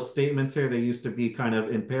 So all the statements here, they used to be kind of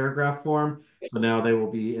in paragraph form. So now they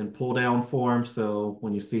will be in pull down form. So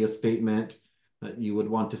when you see a statement that you would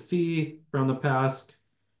want to see from the past,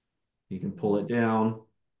 You can pull it down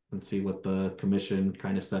and see what the commission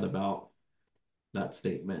kind of said about that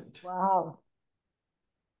statement. Wow,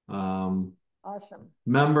 Um, awesome.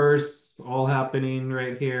 members all happening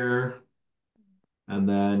right here. And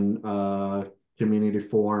then community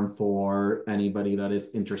forum for anybody that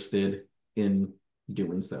is interested in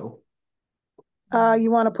doing so.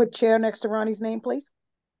 You want to put chair next to Ronnie's name, please?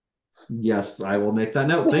 Yes, I will make that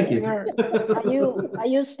note. Thank you. Are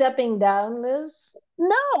you stepping down, Liz?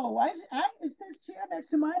 No, it says chair next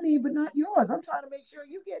to my name, but not yours. I'm trying to make sure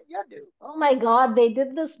you get your due. Oh my God, they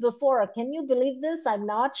did this before. Can you believe this? I'm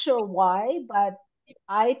not sure why, but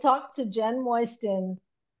I talked to Jen Moiston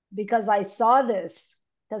because I saw this,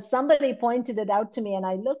 because somebody pointed it out to me, and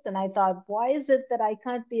I looked and I thought, why is it that I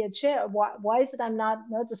can't be a chair? Why is it I'm not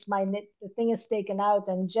noticed the thing is taken out?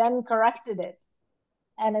 And Jen corrected it,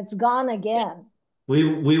 and it's gone again.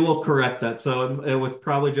 We will correct that. So it was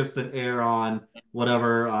probably just an error on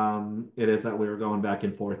whatever it is that we were going back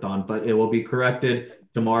and forth on, but it will be corrected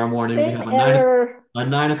tomorrow morning. We have a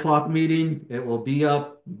 9 o'clock meeting. It will be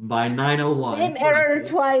up by 9:01. Same error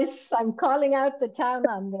twice. I'm calling out the town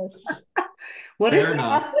on this. What is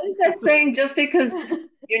that saying? Just because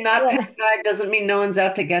you're not paranoid doesn't mean no one's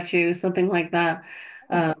out to get you, something like that.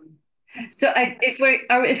 So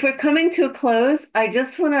if we're coming to a close, I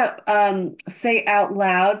just want to say out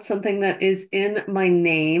loud something that is in my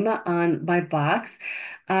name on my box.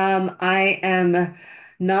 I am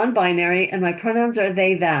non-binary and my pronouns are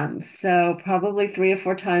they, them. So probably 3 or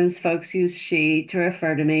 4 times folks use she to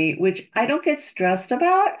refer to me, which I don't get stressed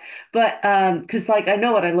about, but because like I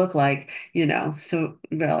know what I look like, so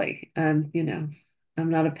really, I'm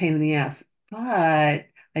not a pain in the ass, but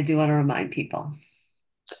I do want to remind people.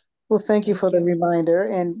 Well, thank you for the reminder.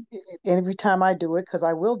 And every time I do it, because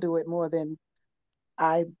I will do it more than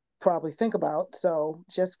I probably think about. So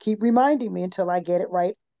just keep reminding me until I get it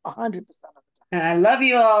right 100% of the time. And I love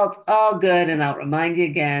you all. It's all good. And I'll remind you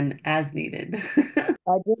again as needed.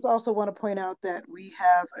 I just also want to point out that we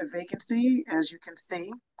have a vacancy, as you can see.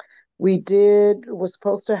 Was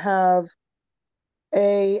supposed to have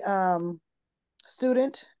a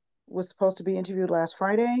student was supposed to be interviewed last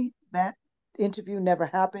Friday. That interview never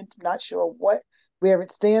happened. I'm not sure where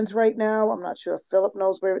it stands right now. I'm not sure if Philip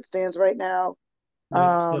knows where it stands right now.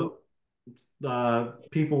 So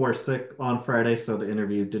people were sick on Friday, so the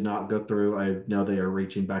interview did not go through. I know they are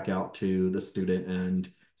reaching back out to the student, and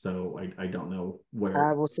so I don't know where.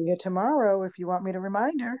 I will see you tomorrow if you want me to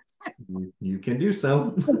remind her. You can do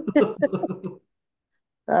so.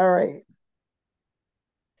 All right.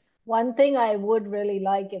 One thing I would really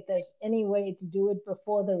like, if there's any way to do it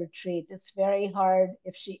before the retreat, it's very hard.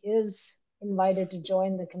 If she is invited to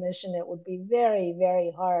join the commission, it would be very,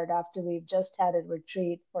 very hard after we've just had a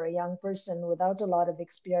retreat for a young person without a lot of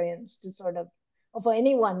experience to or for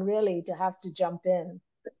anyone really to have to jump in.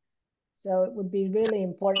 So it would be really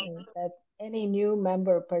important that any new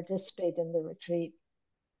member participate in the retreat.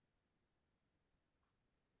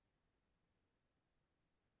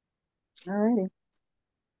 All righty.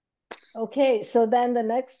 Okay, so then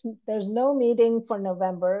there's no meeting for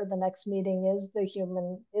November. The next meeting is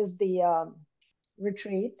the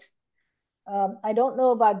retreat. I don't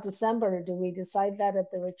know about December. Do we decide that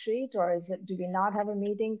at the retreat, or do we not have a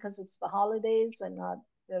meeting because it's the holidays? I'm not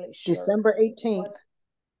really sure. December 18th.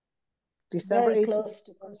 December 18th. Very close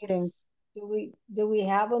to Christmas. Do we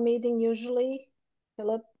have a meeting usually?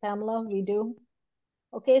 Philip, Pamela, we do?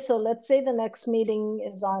 Okay, so let's say the next meeting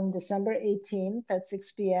is on December 18th at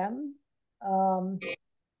 6 p.m.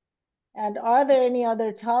 And are there any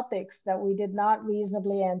other topics that we did not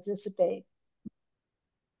reasonably anticipate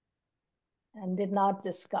and did not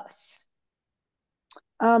discuss?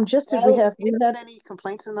 If we had any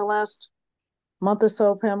complaints in the last month or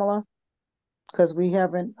so, Pamela? Because we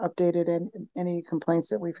haven't updated any complaints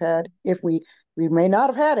that we've had. If we may not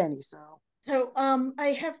have had any, so. So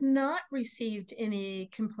I have not received any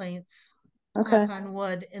complaints, okay, knock on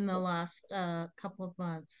wood, in the last couple of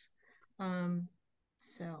months.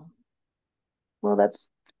 So. Well, that's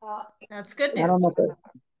good news. I don't know.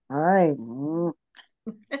 All right.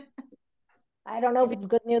 I don't know if it's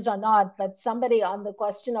good news or not, but somebody on the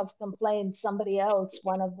question of complaints,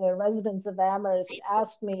 one of the residents of Amherst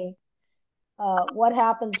asked me, what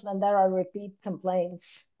happens when there are repeat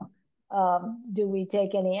complaints? Do we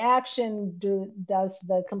take any action? Does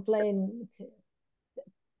the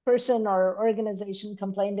person or organization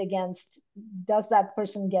complained against, does that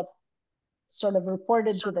person get sort of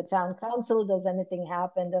reported to the town council? Does anything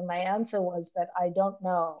happen? And my answer was that I don't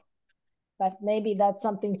know. But maybe that's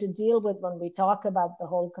something to deal with when we talk about the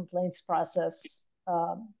whole complaints process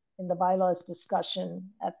in the bylaws discussion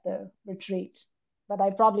at the retreat. but I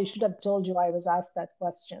probably should have told you I was asked that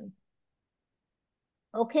question.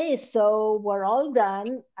 Okay, so we're all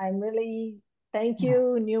done. Thank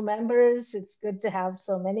you, new members. It's good to have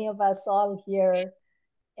so many of us all here.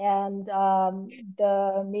 And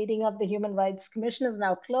the meeting of the Human Rights Commission is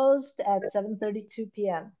now closed at 7:32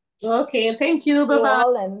 p.m. Okay, thank you.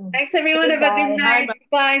 Bye-bye. Thanks, everyone. Have a good night.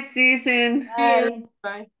 Bye. Bye. See you soon. Bye.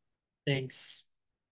 Bye. Thanks.